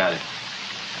say about it?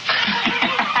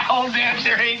 Old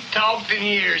Dancer ain't talked in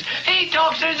years. He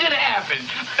talked since it happened.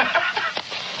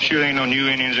 Sure ain't no new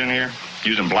Indians in here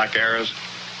using black arrows?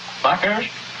 Black arrows?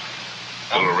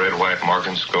 Little red, white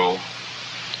marking skull.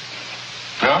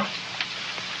 No?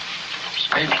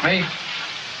 Escapes me.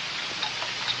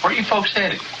 Where you folks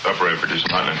headed? Upriver, just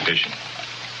hunting and fishing.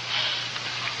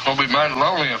 I'll be mighty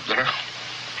lonely up there.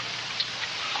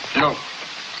 You know,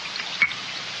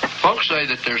 folks say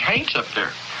that there's haints up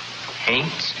there.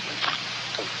 Haints?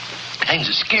 Things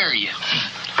that scare you.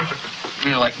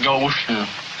 You know, like ghosts and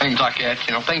things like that.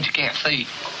 You know, things you can't see.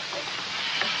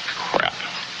 Crap.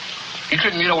 You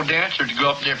couldn't get old Dancer to go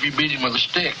up there if you beat him with a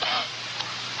stick.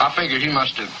 I figured he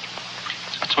must have.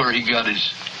 That's where he got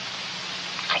his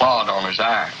clawed on his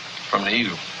eye from the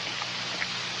eagle.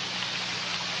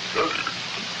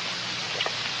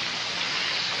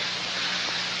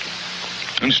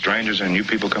 Any strangers and new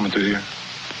people coming through here?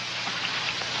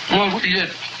 Well, we get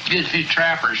a few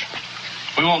trappers.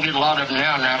 We won't get a lot of them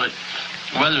now that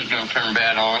the weather's going to turn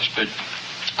bad on us, but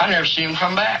I never see them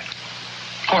come back.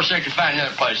 Of course, they could find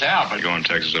another place out, but... Going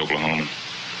Texas, Oklahoma.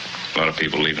 A lot of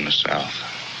people leaving the South.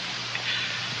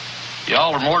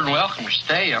 Y'all are more than welcome to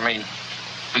stay. I mean,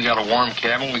 we got a warm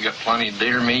cabin, we got plenty of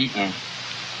deer meat, and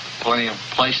plenty of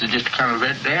places just to kind of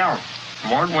bed down.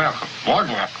 More than welcome. More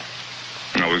than welcome.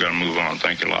 No, we got to move on.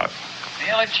 Thank you a lot.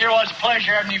 Well, it sure was a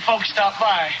pleasure having you folks stop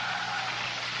by.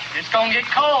 It's going to get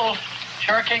cold.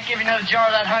 Sure can't give you another jar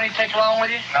of that honey to take along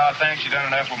with you? No, thanks. You done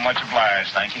enough with much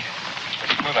obliged. Thank you.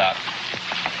 Move out.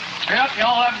 Yep,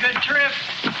 y'all have a good trip.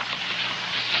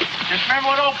 Just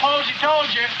remember what old Posey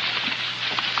told you.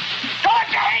 Don't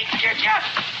you hate to get you?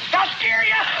 Don't scare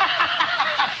you?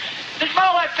 This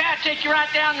boat let Pat take you right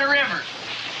down the river.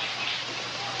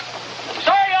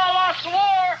 Sorry y'all lost the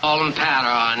war. All them powder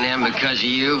on them because of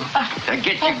you. Now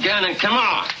get your gun and come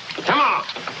on. Come on.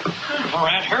 All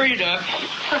right, hurry it up.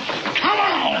 Come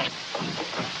on.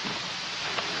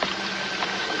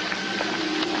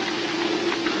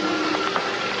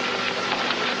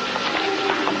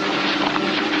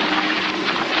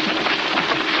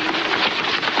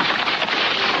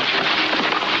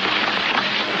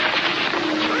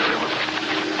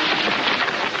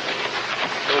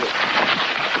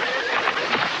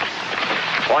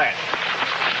 Quiet.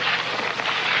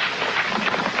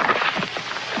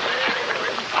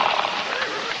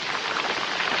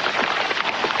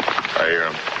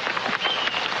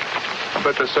 I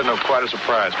bet they're setting up quite a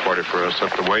surprise party for us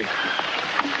up the way.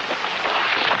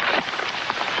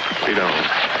 Lead on.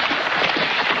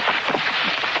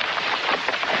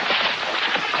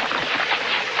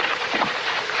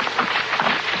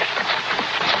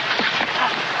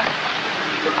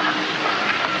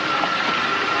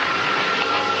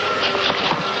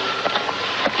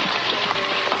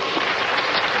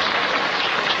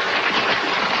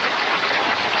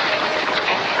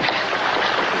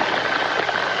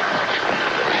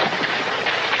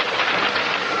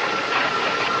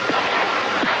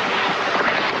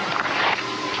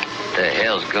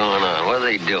 Going on? What are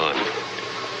they doing?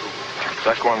 It's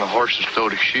like one of the horses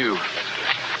stole a shoe.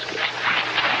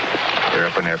 They're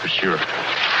up in there for sure.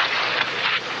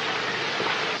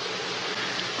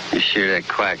 You sure that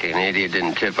quacking idiot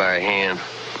didn't tip our hand?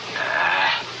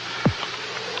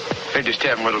 They're just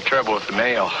having a little trouble with the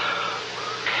mail.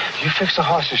 You fix the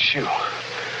horse's shoe.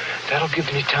 That'll give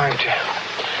me time to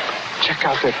check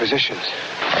out their positions.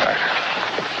 All right.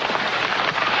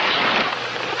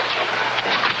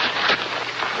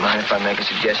 Mind if I make a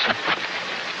suggestion?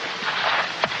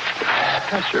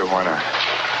 Sure, why not?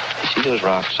 You see those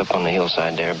rocks up on the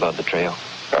hillside there above the trail?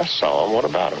 I saw them. What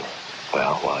about them?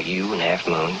 Well, while you and Half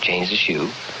Moon change the shoe,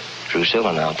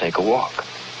 Drusilla and I'll take a walk.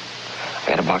 I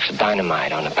got a box of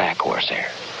dynamite on the pack horse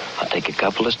there. I'll take a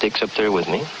couple of sticks up there with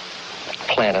me,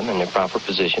 plant them in their proper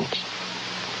positions,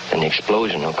 and the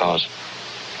explosion will cause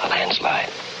a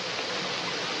landslide.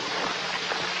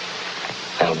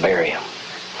 That'll bury them.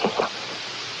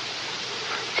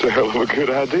 It's a hell of a good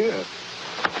idea.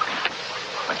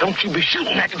 But don't you be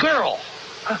shooting that girl.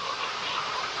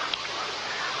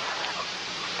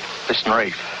 Listen,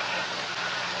 Rafe.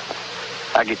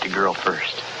 I get the girl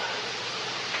first.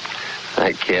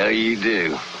 I tell you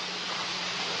do.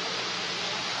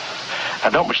 Now,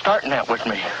 don't be starting that with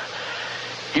me.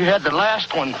 You had the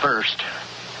last one first.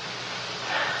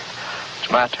 It's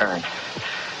my turn.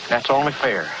 That's only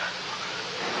fair.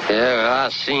 Yeah, well, I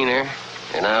seen her,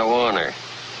 and I want her.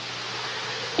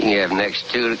 You can have next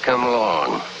two to come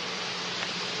along.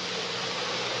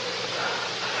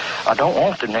 I don't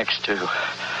want the next two.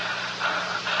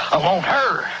 I want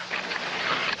her.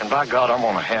 And by God, I'm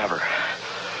going to have her.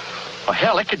 Well,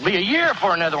 hell, it could be a year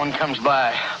before another one comes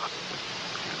by.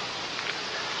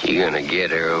 You're gonna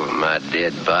get her over my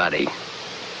dead body.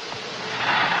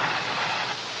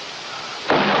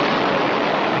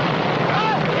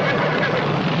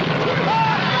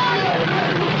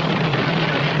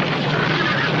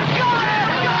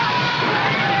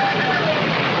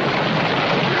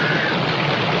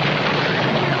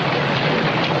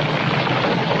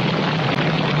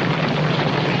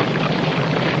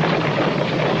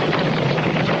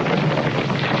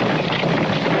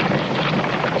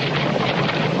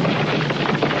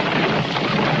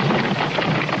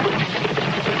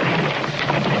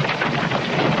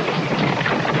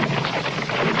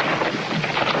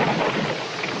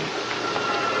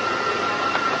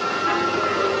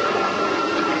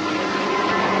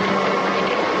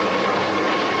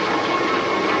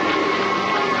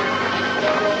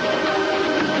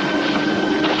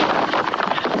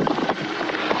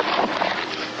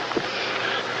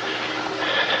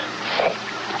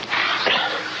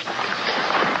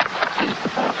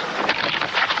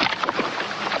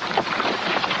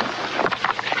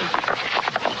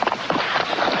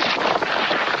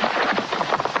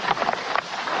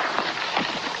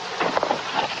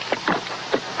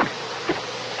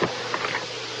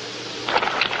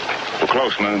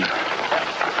 close, Moon.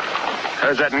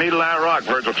 There's that needle-eye rock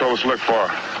Virgil told us to look for.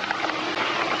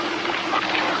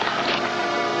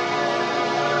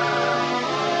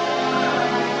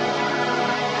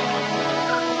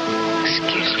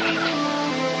 Excuse me.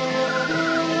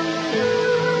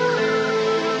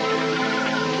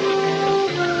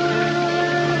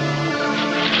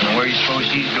 Where do you suppose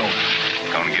she's going?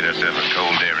 Gonna get herself a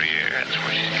cold derriere. That's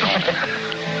where she's going.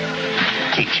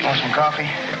 Keith, you want some coffee?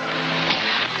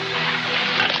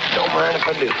 Don't mind if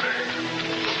I do.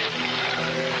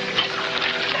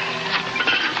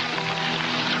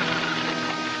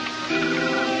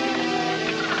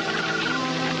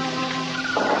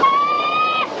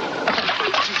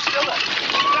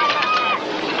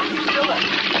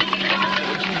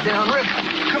 Downriver.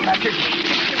 Come back here.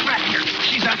 Get back here.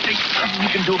 She's out there. Nothing you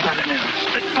can do about it now.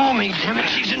 Oh, me, damn it.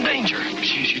 She's in danger.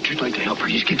 Jeez, you're too late to help her.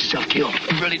 You just get yourself killed.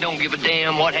 You really don't give a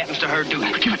damn what happens to her, do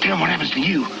you? Give a damn what happens to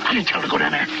you. I didn't tell her to go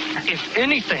down there. If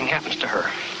anything happens to her,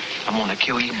 I'm gonna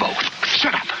kill you both.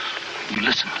 Shut up. You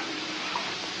listen.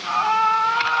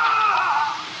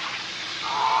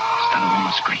 It's not a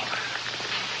woman's scream.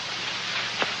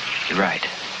 You're right.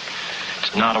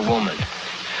 It's not a woman,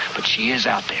 but she is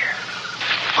out there.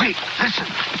 Wait, listen.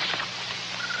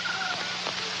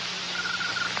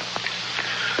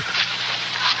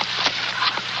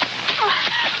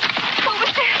 What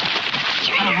was that?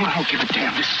 I don't give a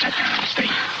damn. Just sit there and stay.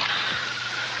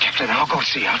 Captain, I'll go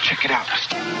see. I'll check it out.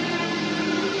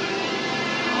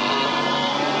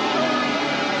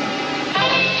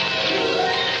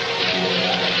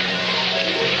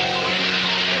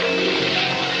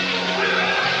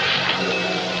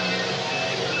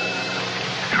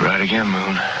 You're right again,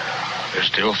 Moon. They're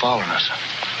still following us.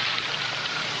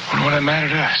 Wonder what that matter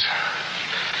to us.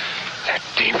 They're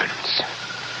demons.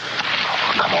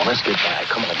 Oh, come on, let's get back.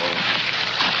 Come on, Moon.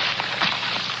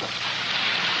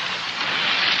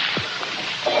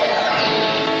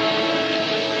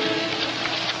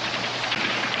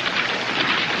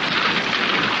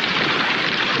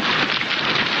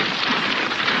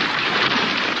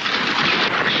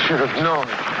 I should have known.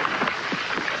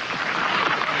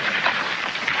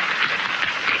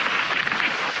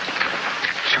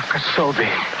 Chakasobi.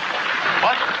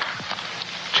 What?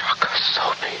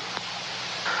 Chakasobi.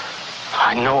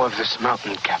 I know of this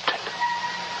mountain, Captain.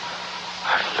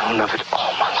 I've known of it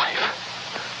all my life.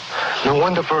 No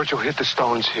wonder Virgil hid the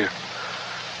stones here.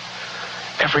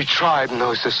 Every tribe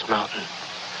knows this mountain.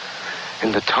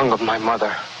 In the tongue of my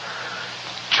mother,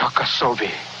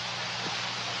 Chakasobi,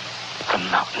 the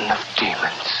mountain of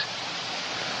demons.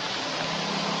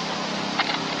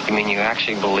 You mean you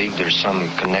actually believe there's some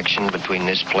connection between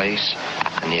this place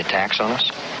and the attacks on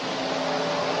us?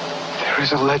 There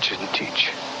is a legend,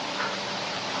 Teach,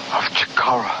 of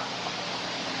Chikara,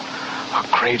 a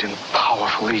great and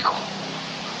powerful eagle.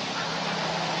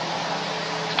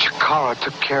 Chikara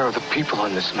took care of the people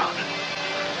on this mountain.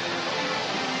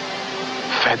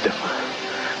 Fed them,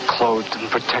 clothed them,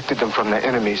 protected them from their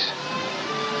enemies.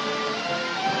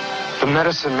 The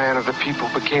medicine man of the people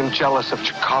became jealous of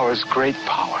Chikara's great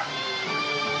power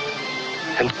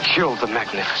and killed the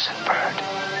magnificent bird.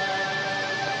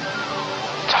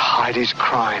 To hide his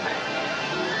crime,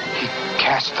 he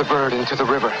cast the bird into the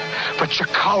river, but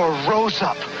Chikara rose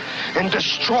up and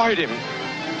destroyed him.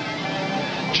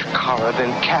 Chikara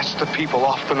then cast the people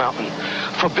off the mountain,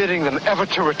 forbidding them ever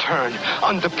to return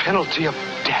under penalty of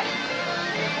death.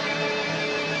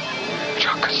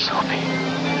 Chakasobi,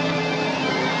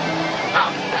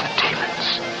 mountain of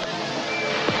demons.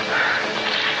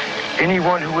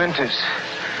 Anyone who enters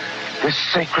this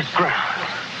sacred ground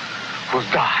will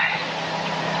die.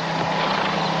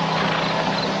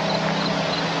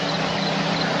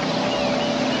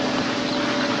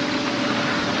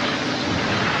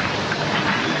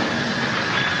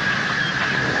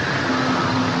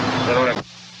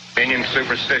 Indian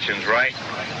superstitions, right?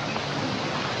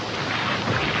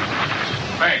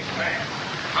 Hey,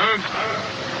 Moon.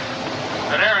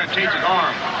 That Aaron teaches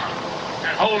arm.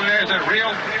 That hole in there, is that real?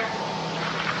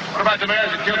 What about the bears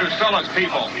that killed Drusilla's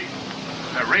people?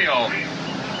 Is that real?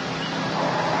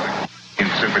 In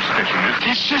superstition.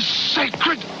 This is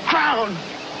sacred ground.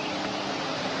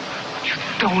 You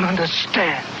don't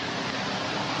understand.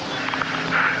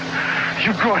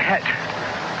 You go ahead.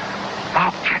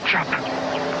 I'll catch up.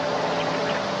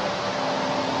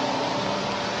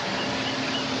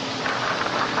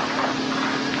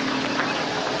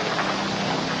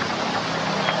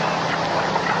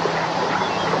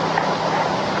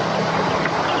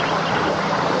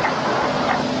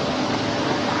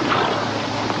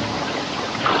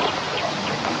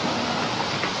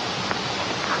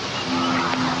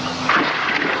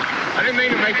 I didn't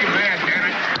mean to make you mad, Danny.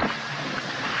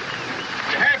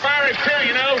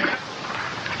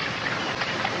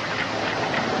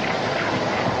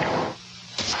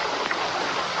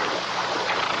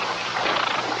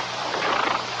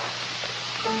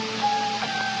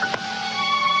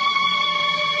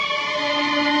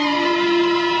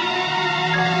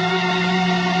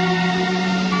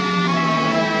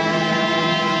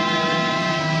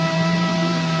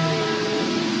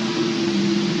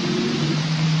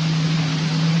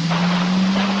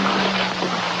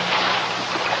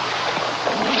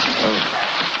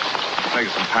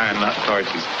 not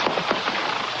torches.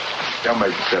 Y'all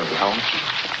make yourselves at home.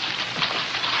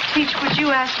 Peach, would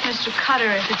you ask Mr.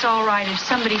 Cutter if it's all right if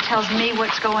somebody tells me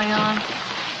what's going on?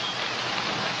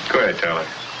 Go ahead, tell her.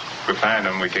 If we find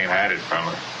them, we can't hide it from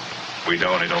her. If we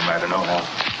don't, it don't matter no how.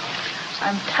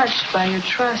 I'm touched by your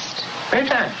trust.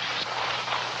 Anytime.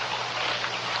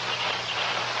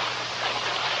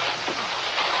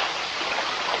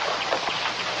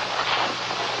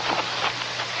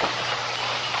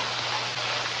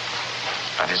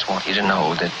 I just want you to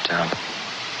know that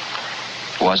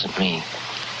it wasn't me.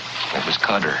 It was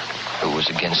Cutter who was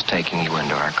against taking you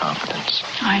into our confidence.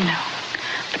 I know.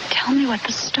 But tell me what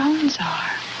the stones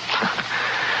are.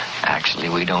 Actually,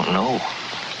 we don't know.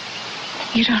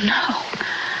 You don't know?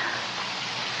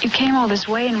 You came all this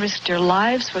way and risked your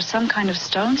lives for some kind of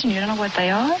stones and you don't know what they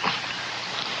are?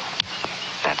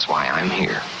 That's why I'm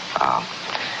here.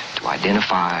 To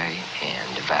identify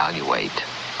and evaluate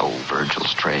old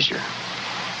Virgil's treasure.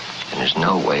 And there's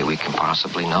no way we can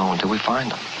possibly know until we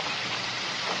find them.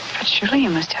 But surely you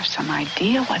must have some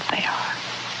idea what they are.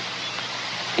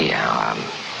 Yeah,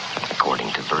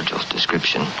 according to Virgil's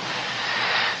description,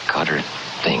 Cutter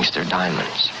thinks they're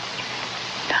diamonds.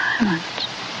 Diamonds?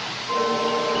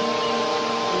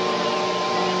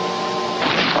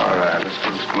 All right, let's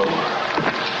go explore.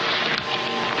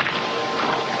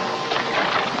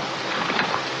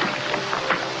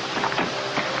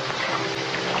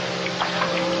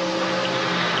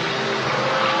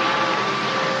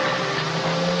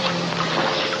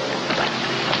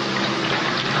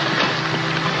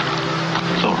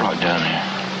 Down here.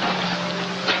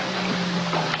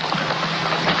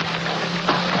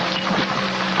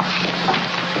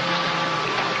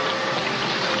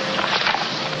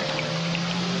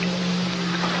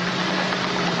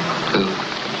 Two,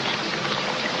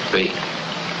 3,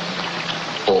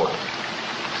 4,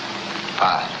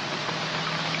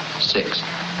 5, 6,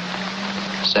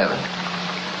 7,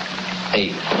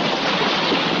 8.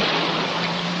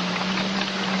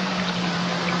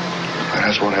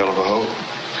 That's one hell of a hole.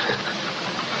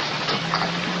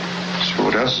 See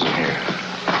what else is in here.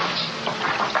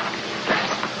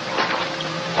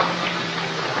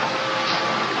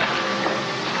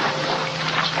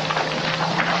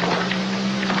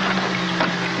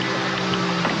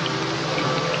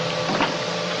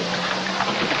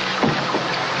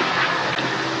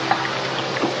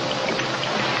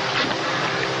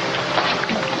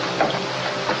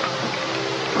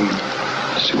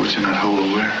 See what's in that hole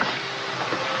over there.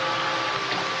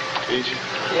 Peach?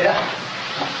 Yeah?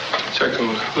 Check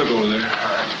over. Look over there.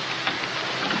 All right.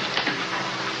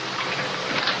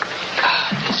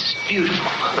 God, this is beautiful.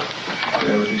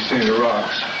 Yeah, but you see the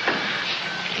rocks.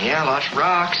 Yeah, lots of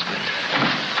rocks,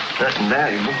 but nothing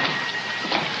valuable.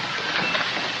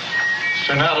 Is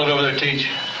there an outlet over there, Teach?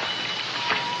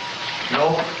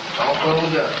 No, all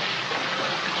closed up.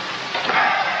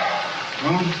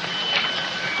 Room?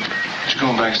 Let's go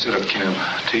back and set up camp.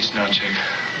 Teach now check.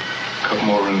 A couple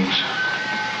more rooms.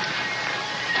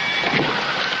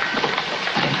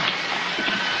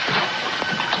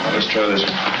 Well, let's try this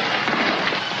one.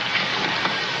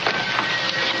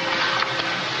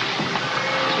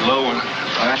 It's a low one.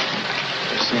 All right.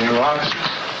 You see any rocks?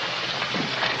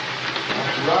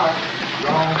 Rock,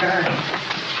 wrong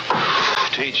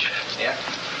kind. Teach. Yeah?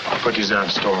 I'll put these down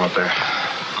and store them up there.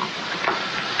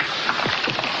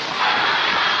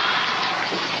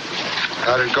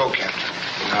 How'd it go, Captain?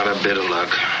 Not a bit of luck.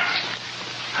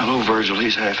 Hello, Virgil.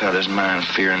 He's half out of his mind,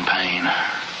 fear and pain.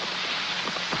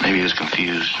 Maybe he was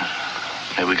confused.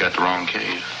 Maybe we got the wrong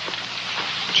cave.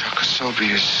 Chakasobi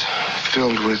is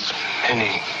filled with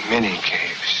many, many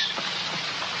caves.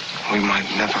 We might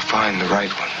never find the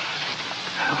right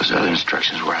one. Those other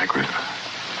instructions were accurate.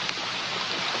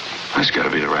 That's got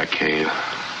to be the right cave.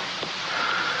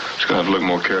 Just gonna have to look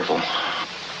more careful.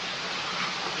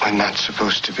 We're not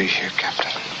supposed to be here,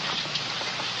 Captain.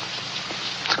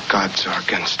 The gods are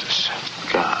against us.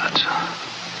 Gods.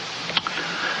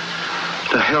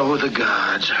 The hell with the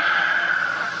gods.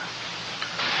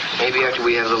 Maybe after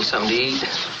we have a little something to eat,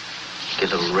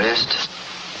 get a little rest,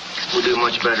 we'll do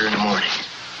much better in the morning.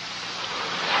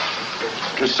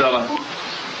 Drusilla,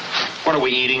 what are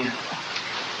we eating?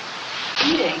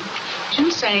 Eating? You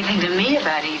didn't say anything to me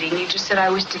about eating. You just said I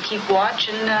was to keep watch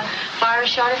and fire a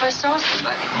shot if I saw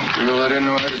somebody. Girl, I didn't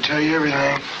know how to tell you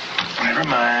everything. Never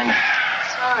mind.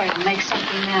 Sorry, I'll make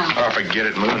something now. Oh, forget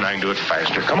it, Moon. I can do it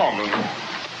faster. Come on, Moon.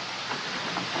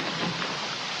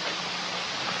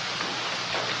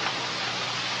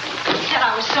 Said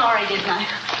I was sorry, didn't I?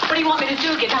 What do you want me to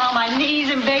do? Get down on my knees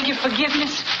and beg your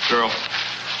forgiveness? Girl,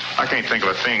 I can't think of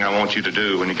a thing I want you to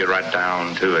do when you get right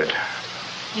down to it.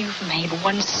 You've made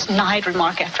one snide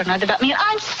remark after another about me, and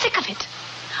I'm sick of it.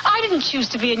 I didn't choose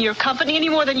to be in your company any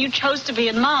more than you chose to be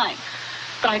in mine.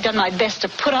 But I've done my best to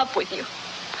put up with you.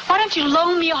 Why don't you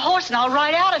loan me a horse and I'll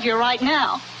ride out of here right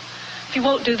now? If you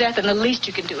won't do that, then the least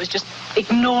you can do is just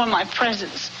ignore my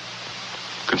presence.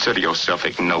 Consider yourself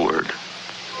ignored.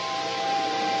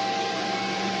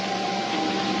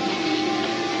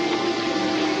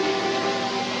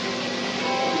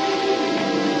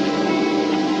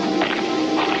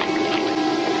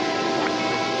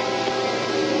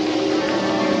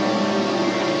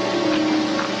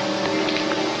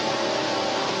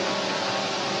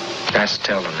 That's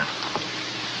telling him.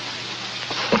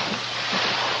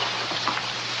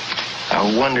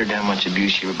 I wondered how much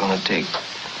abuse you were going to take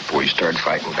before you started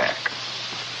fighting back.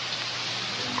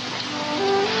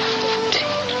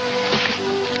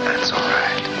 That's all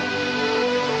right.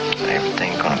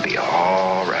 Everything's going to be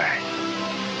all right.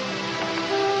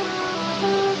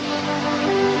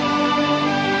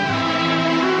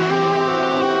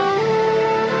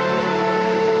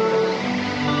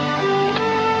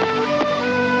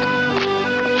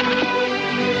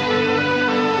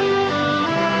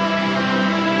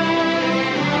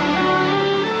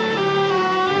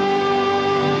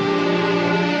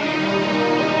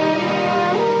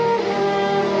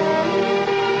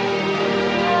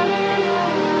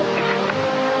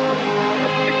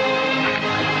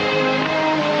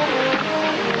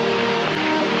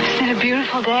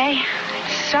 Day.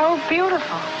 It's so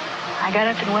beautiful. I got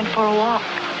up and went for a walk.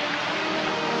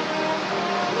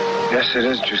 Yes, it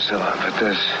is, Drusilla, but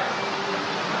there's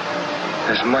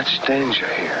much danger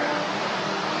here.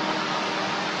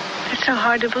 It's so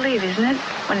hard to believe, isn't it,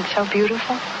 when it's so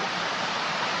beautiful?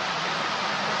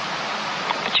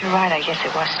 But you're right, I guess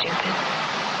it was stupid.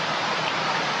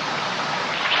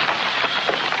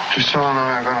 Drusilla and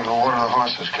I are going to go water the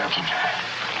horses, Captain.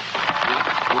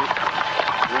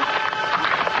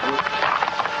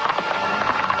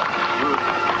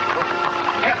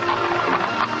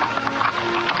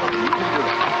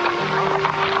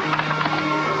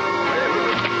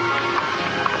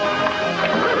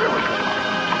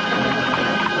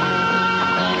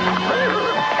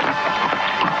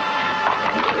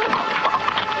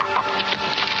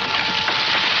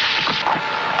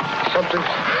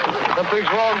 Something's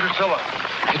wrong, Drusilla.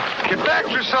 Get back,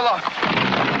 Drusilla!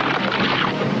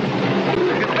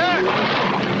 Get back!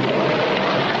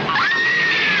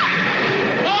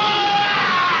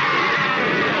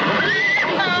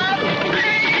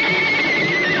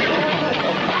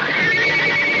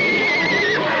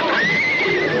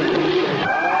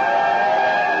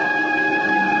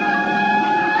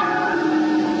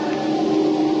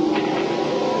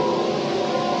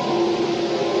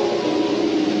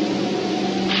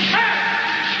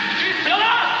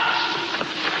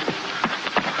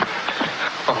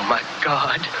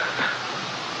 God.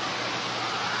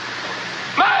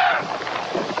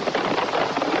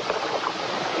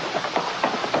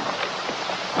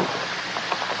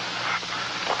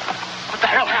 What the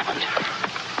hell happened?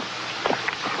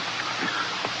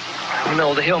 I don't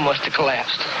know. The hill must have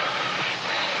collapsed.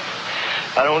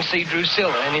 I don't see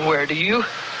Drusilla anywhere. Do you?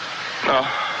 No.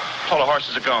 All the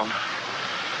horses are gone.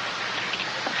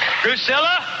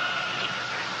 Drusilla?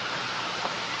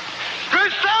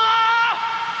 Drusilla!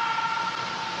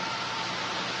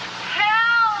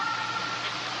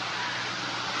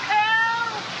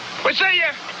 We see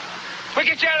you. We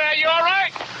get you out of there. You all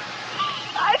right?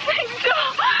 I think so.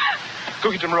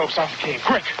 Go get them ropes off the cave.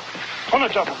 Quick. On the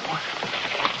double. Help!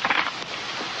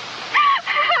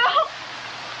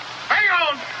 Hang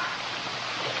on.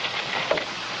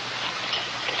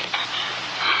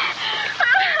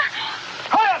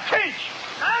 Hiya, Teach.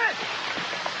 Hurry!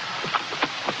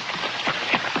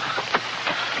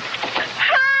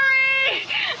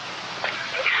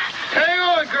 Hang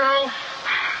on, girl.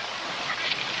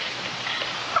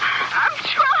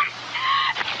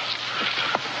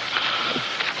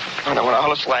 Now, when I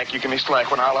holler slack, you give me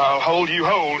slack. When I'll hold, you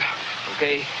hold.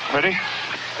 Okay. Ready?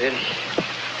 Ready.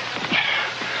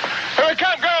 Here we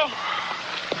come, girl.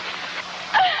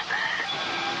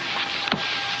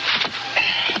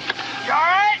 You all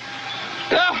right?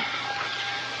 Yeah.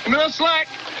 Give me a little slack.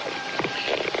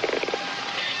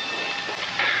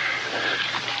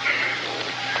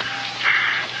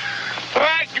 All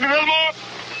right, give me a little more.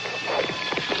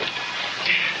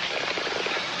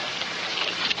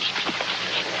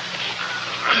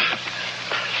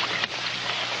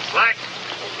 Slack.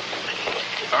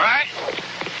 All right.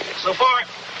 So far.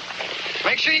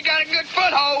 Make sure you got a good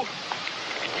foothold.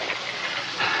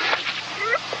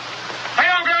 Hang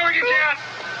on, girl, we get you out.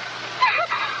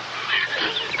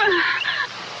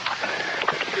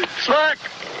 Slack.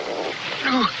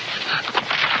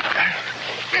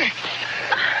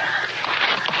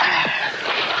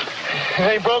 It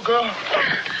ain't broke, girl?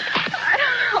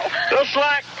 No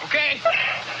slack, okay?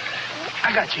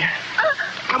 I got you.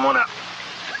 Come on up.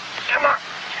 Come on.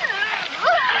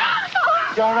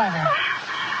 You all right now?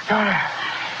 You all right?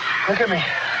 Look at me.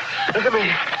 Look at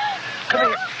me. Come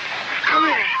here. Come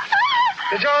here.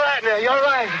 It's all right now. You all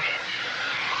right?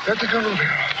 Let the come over here.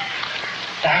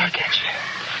 Now I got you.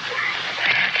 I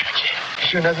got you. You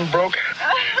sure nothing broke?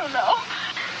 I don't know.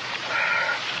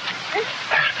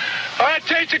 All right,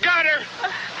 Tate, you got her.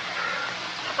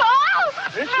 Oh!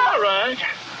 It's all right.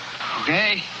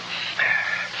 Okay.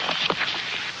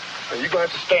 Now, you're going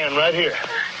to have to stand right here.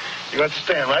 You're going to have to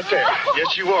stand right there.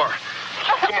 Yes, you are.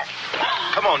 Come on.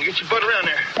 Come on, get your butt around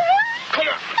there. Come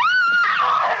on.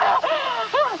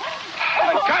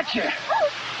 I got you.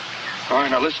 All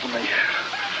right, now listen to me.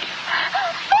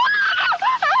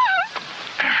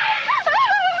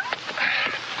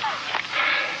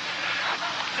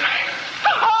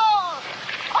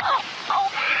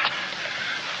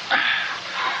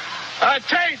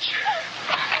 Tate!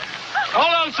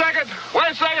 Hold on a second.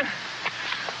 Wait a second.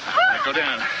 Right, go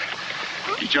down.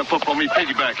 You jump up on me,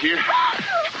 piggyback here.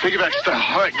 Piggyback style.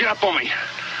 All right, get up on me.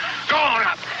 Go on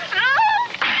up.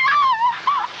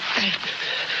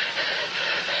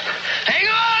 Hang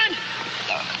on!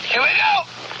 Here we go!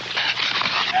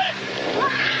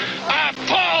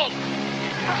 Pull!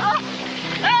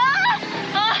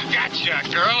 Gotcha,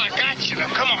 girl. I got you. Now,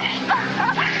 come on.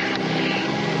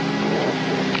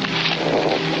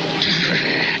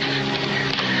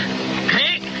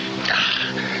 Hey!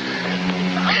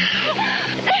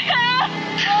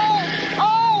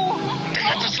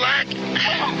 Got the slack?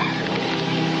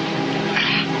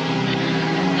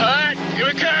 All right, here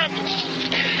we come.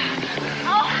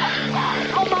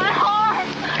 Oh, my heart.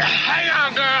 Hang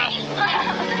on, girl.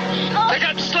 Pick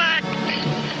up the slack.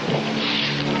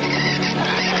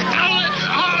 Hold it,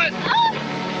 hold it.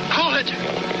 Hold it.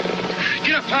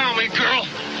 Get up on me, girl.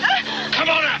 Come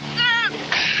on up.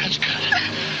 That's good.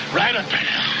 Right up there.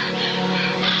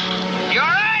 You all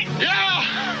right? Yeah.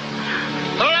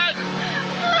 All right.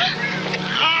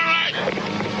 All right.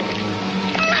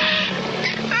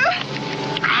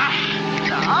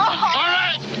 All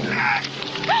right.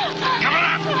 Come on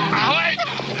up. Wait.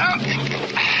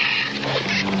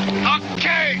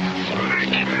 Okay.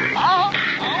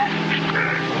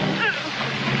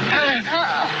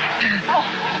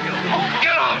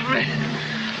 Get off me.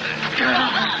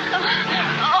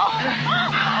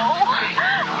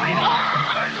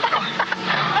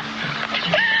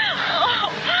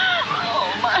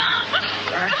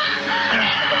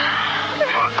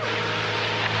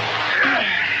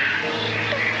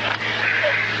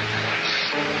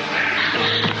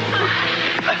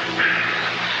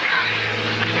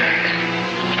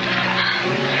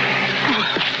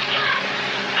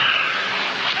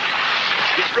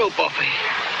 Get the rope off me.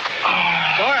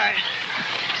 It's all right.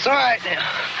 It's all right now.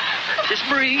 Just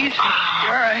breathe.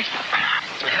 You're all right.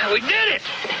 We did it.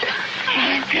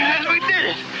 Yes, we did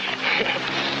it.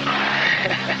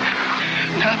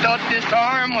 I thought this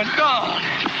arm was gone.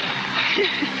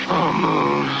 Oh,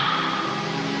 Moon.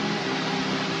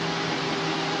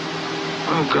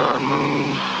 Oh, God,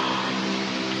 Moon.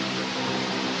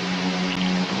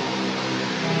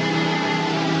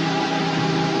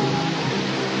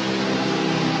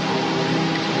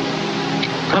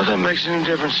 Not that makes any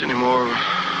difference anymore.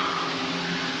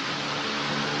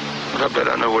 But I bet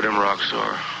I know where them rocks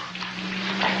are.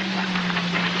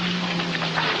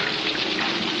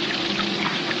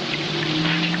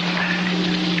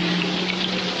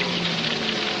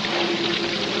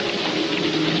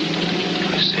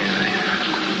 Let's see anything.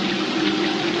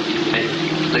 Hey,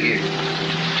 look here.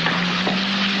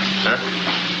 Huh?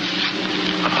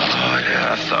 Oh,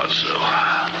 yeah, I thought so.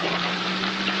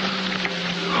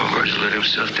 Just let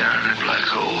himself down in that black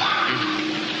hole.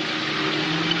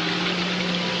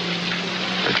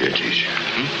 Okay, teach.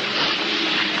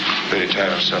 Ready to tie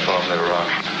himself off that rock.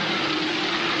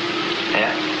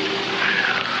 Yeah?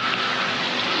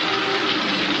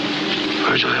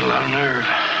 Where's a little lot of nerve?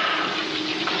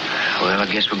 Well, I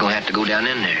guess we're gonna have to go down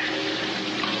in there.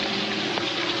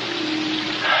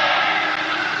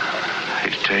 I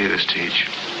hate to tell you this, Teach.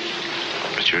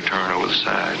 It's your turn over the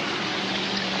side.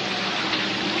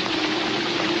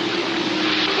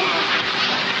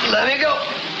 Let me go.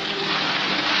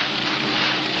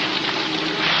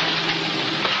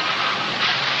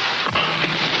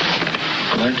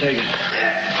 Let him take it.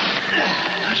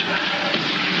 That's right.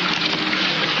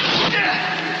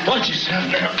 Watch yourself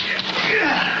now.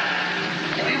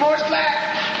 Any more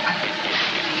slack?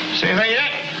 See anything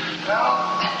yet? No.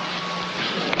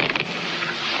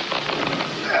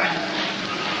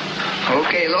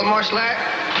 Okay, a little more slack.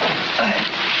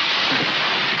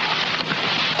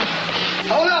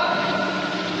 Hold up.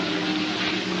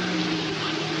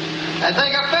 I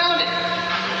think I found it.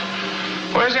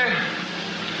 Where's it?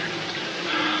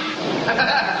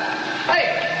 Hey.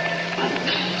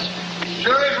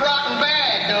 Sure is rotten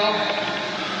bag, though.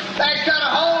 Bag's got a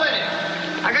hole in it.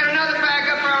 I got another bag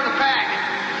up there on the pack.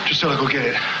 Drusilla, go get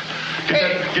it.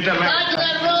 Get that map. Tied to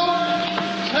that rope.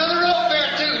 There's another rope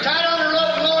there, too. Tie it on the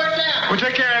rope and lower it down. We'll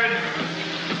take care of it.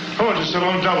 Come on, Drusilla,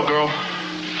 on the double, girl.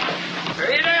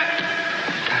 Hurry it up.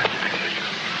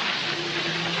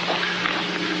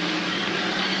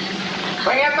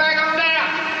 Bring that bag on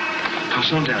down.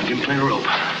 Toss on down. Give him plenty of rope.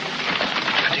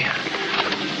 That's it.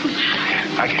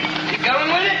 Yeah, I get it. You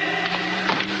going with it?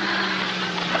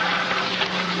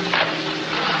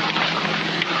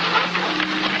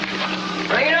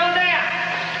 Bring it on down.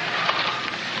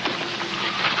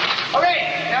 Okay,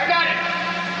 now I got it.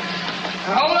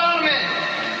 Now hold on a minute.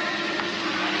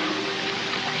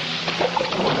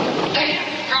 Damn,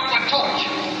 dropped my torch.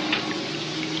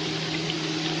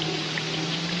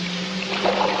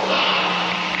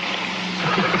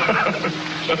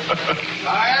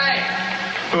 All right.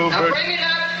 Now bring it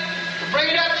up. Bring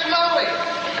it up slowly.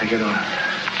 Take it on.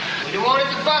 We don't want it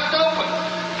to bust open.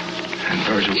 And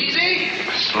Virgil. Easy.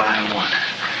 Slide one.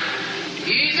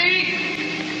 Easy.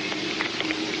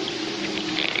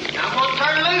 Now I'm going to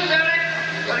turn loose on it.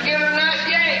 Going to give it a nice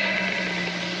yank.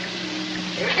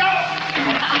 Here we go.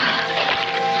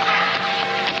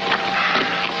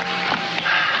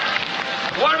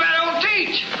 What about old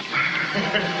Teach?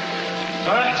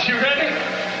 All right, you ready?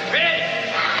 Ready.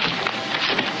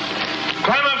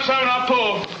 Climb up, son, I'll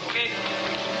pull. Okay.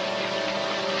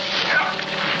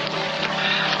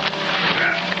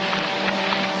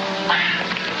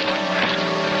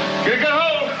 Get a good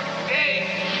hold. Okay.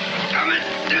 Coming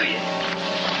to you.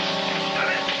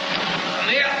 Coming.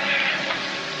 Yeah.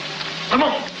 Come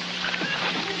on.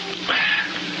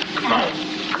 Come on.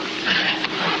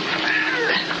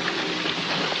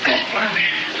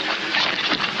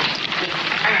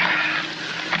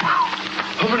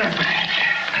 Open that bag.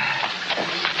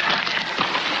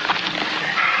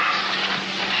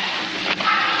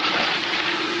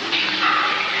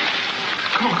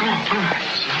 Come on, put it back.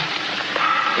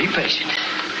 Be patient.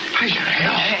 Patient,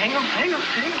 hell. Hang on.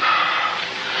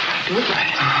 Do it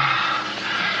right.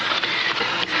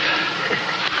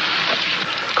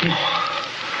 Come on.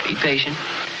 Be patient.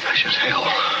 Patient's hell.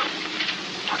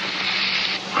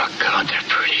 Oh, God, they're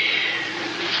pretty.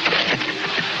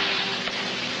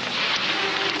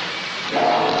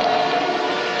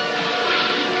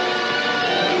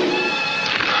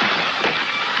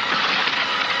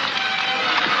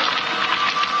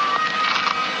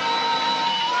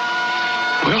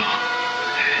 Well?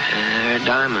 They're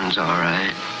diamonds, all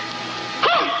right.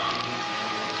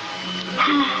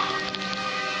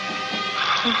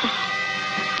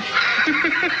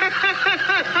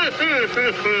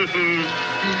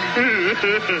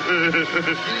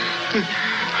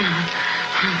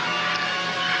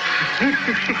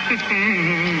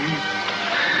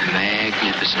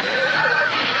 Magnificent.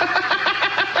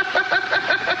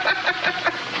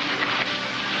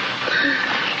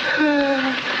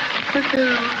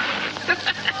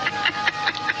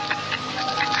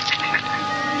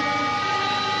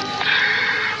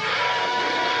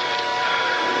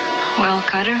 Well,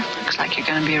 Cutter, looks like you're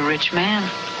going to be a rich man.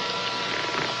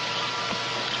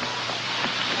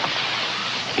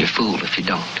 You're a fool if you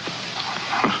don't.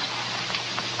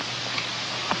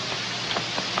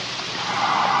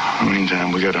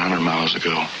 Meantime, we got 100 miles to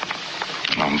go.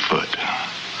 On foot.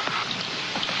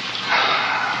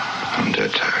 I'm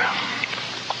dead tired.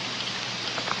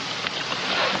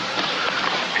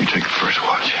 You take the first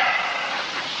watch.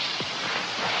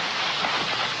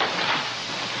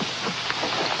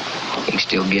 He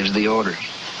still gives the orders.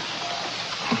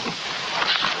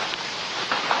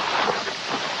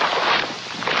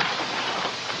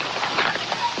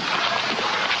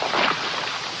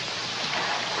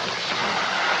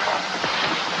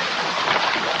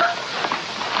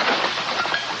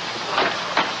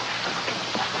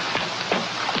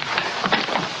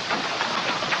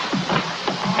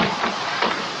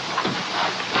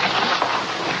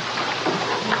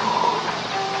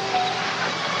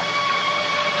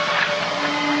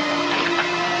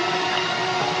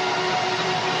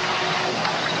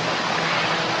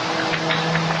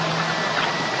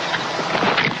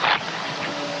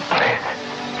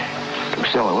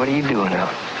 What are you doing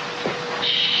out?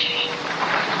 Shh.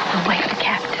 I'll wake the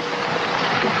captain.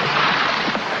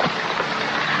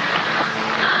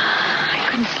 I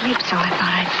couldn't sleep, so I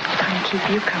thought I'd come and keep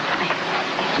you company.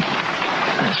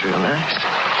 That's real nice.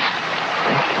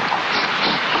 Thank you.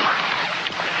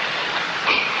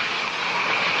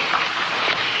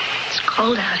 It's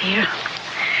cold out here.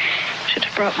 Should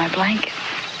have brought my blanket.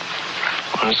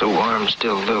 When it's so warm,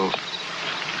 still a little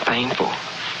painful.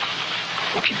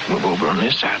 If you move over on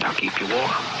this side, I'll keep you warm.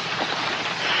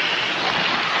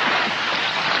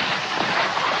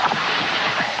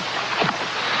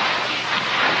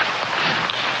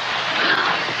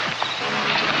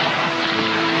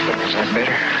 Is that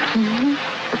better? Mm-hmm.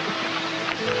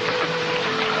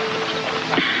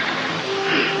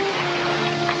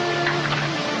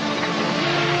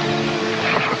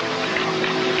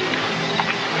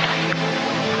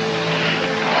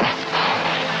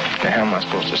 Now, how am I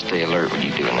supposed to stay alert when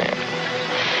you're doing that?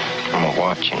 I'm gonna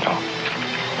watch, you know.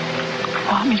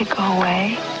 Want me to go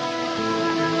away?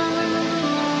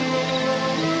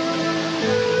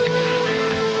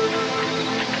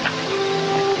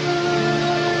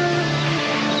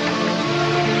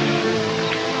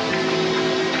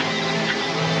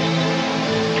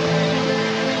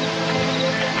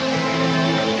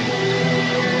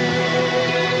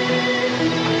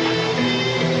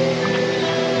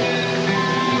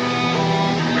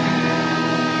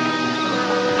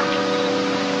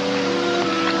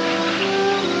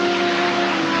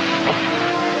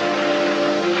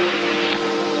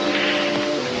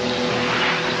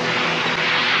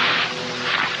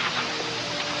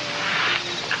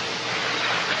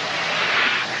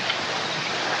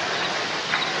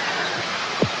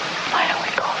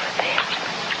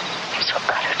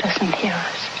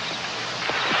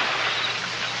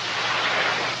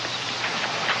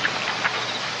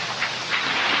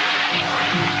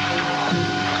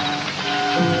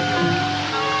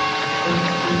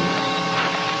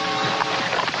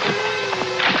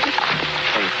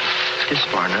 This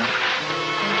far now.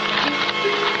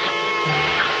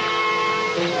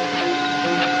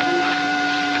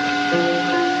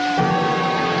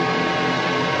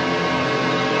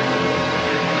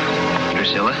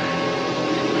 Drusilla?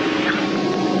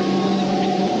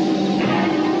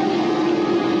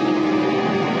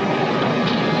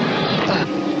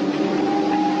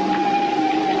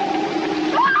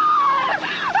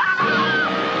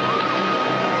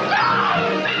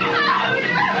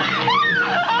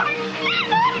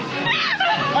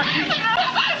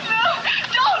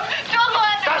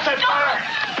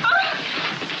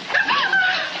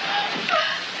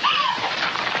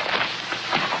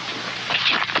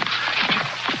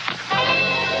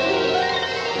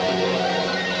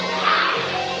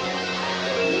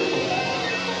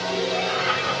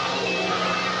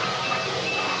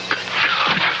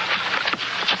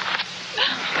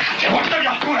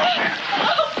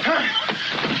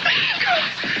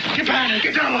 Get behind her.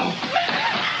 Get down low.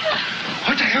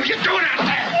 What the hell are you doing out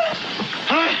there?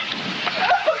 Huh?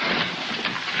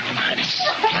 Oh, man, it's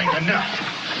plain enough.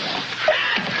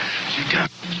 You done.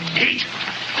 Eat.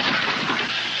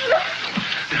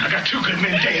 Now, I got 2 good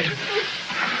men dead.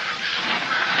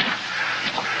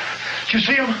 Did you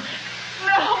see them?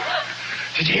 No.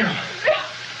 Did you hear them?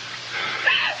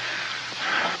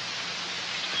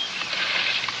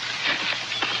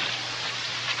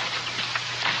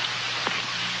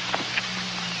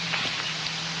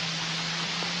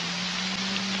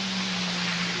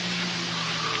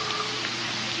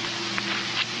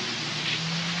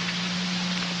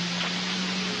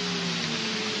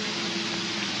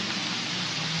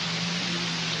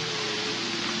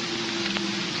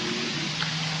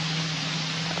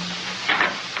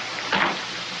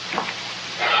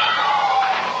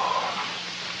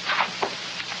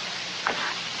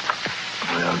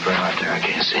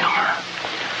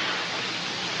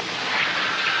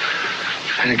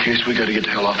 In any case, we got to get the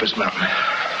hell off this mountain.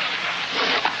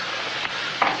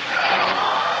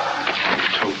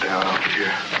 Towed down over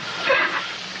here.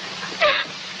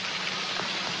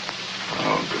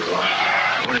 Oh, girl.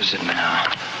 What is it now?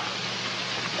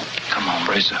 Come on,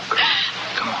 brace up, girl.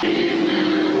 Come on.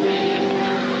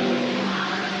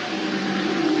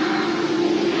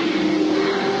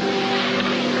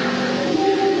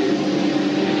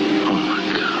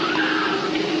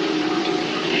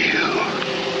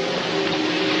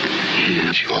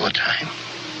 You all the time.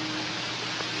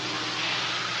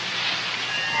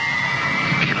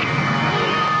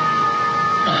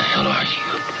 Where the hell are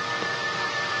you?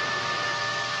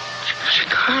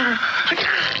 Shakara.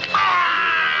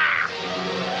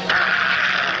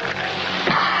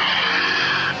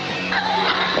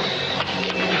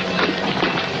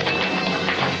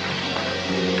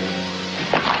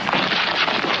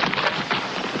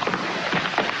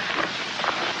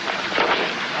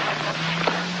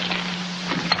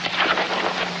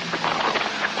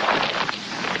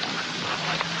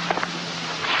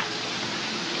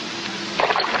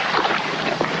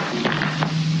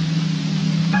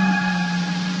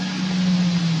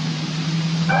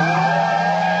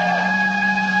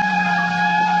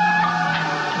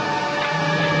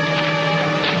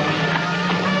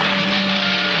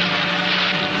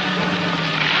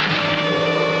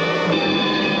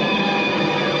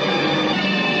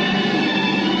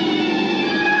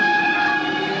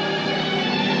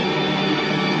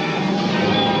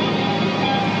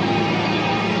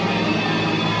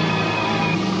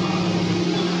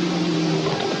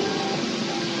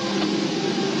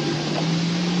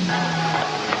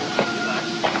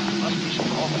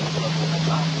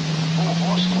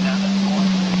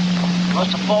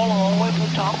 Must have fallen all the way from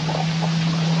the top.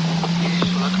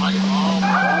 Looks like it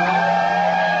all.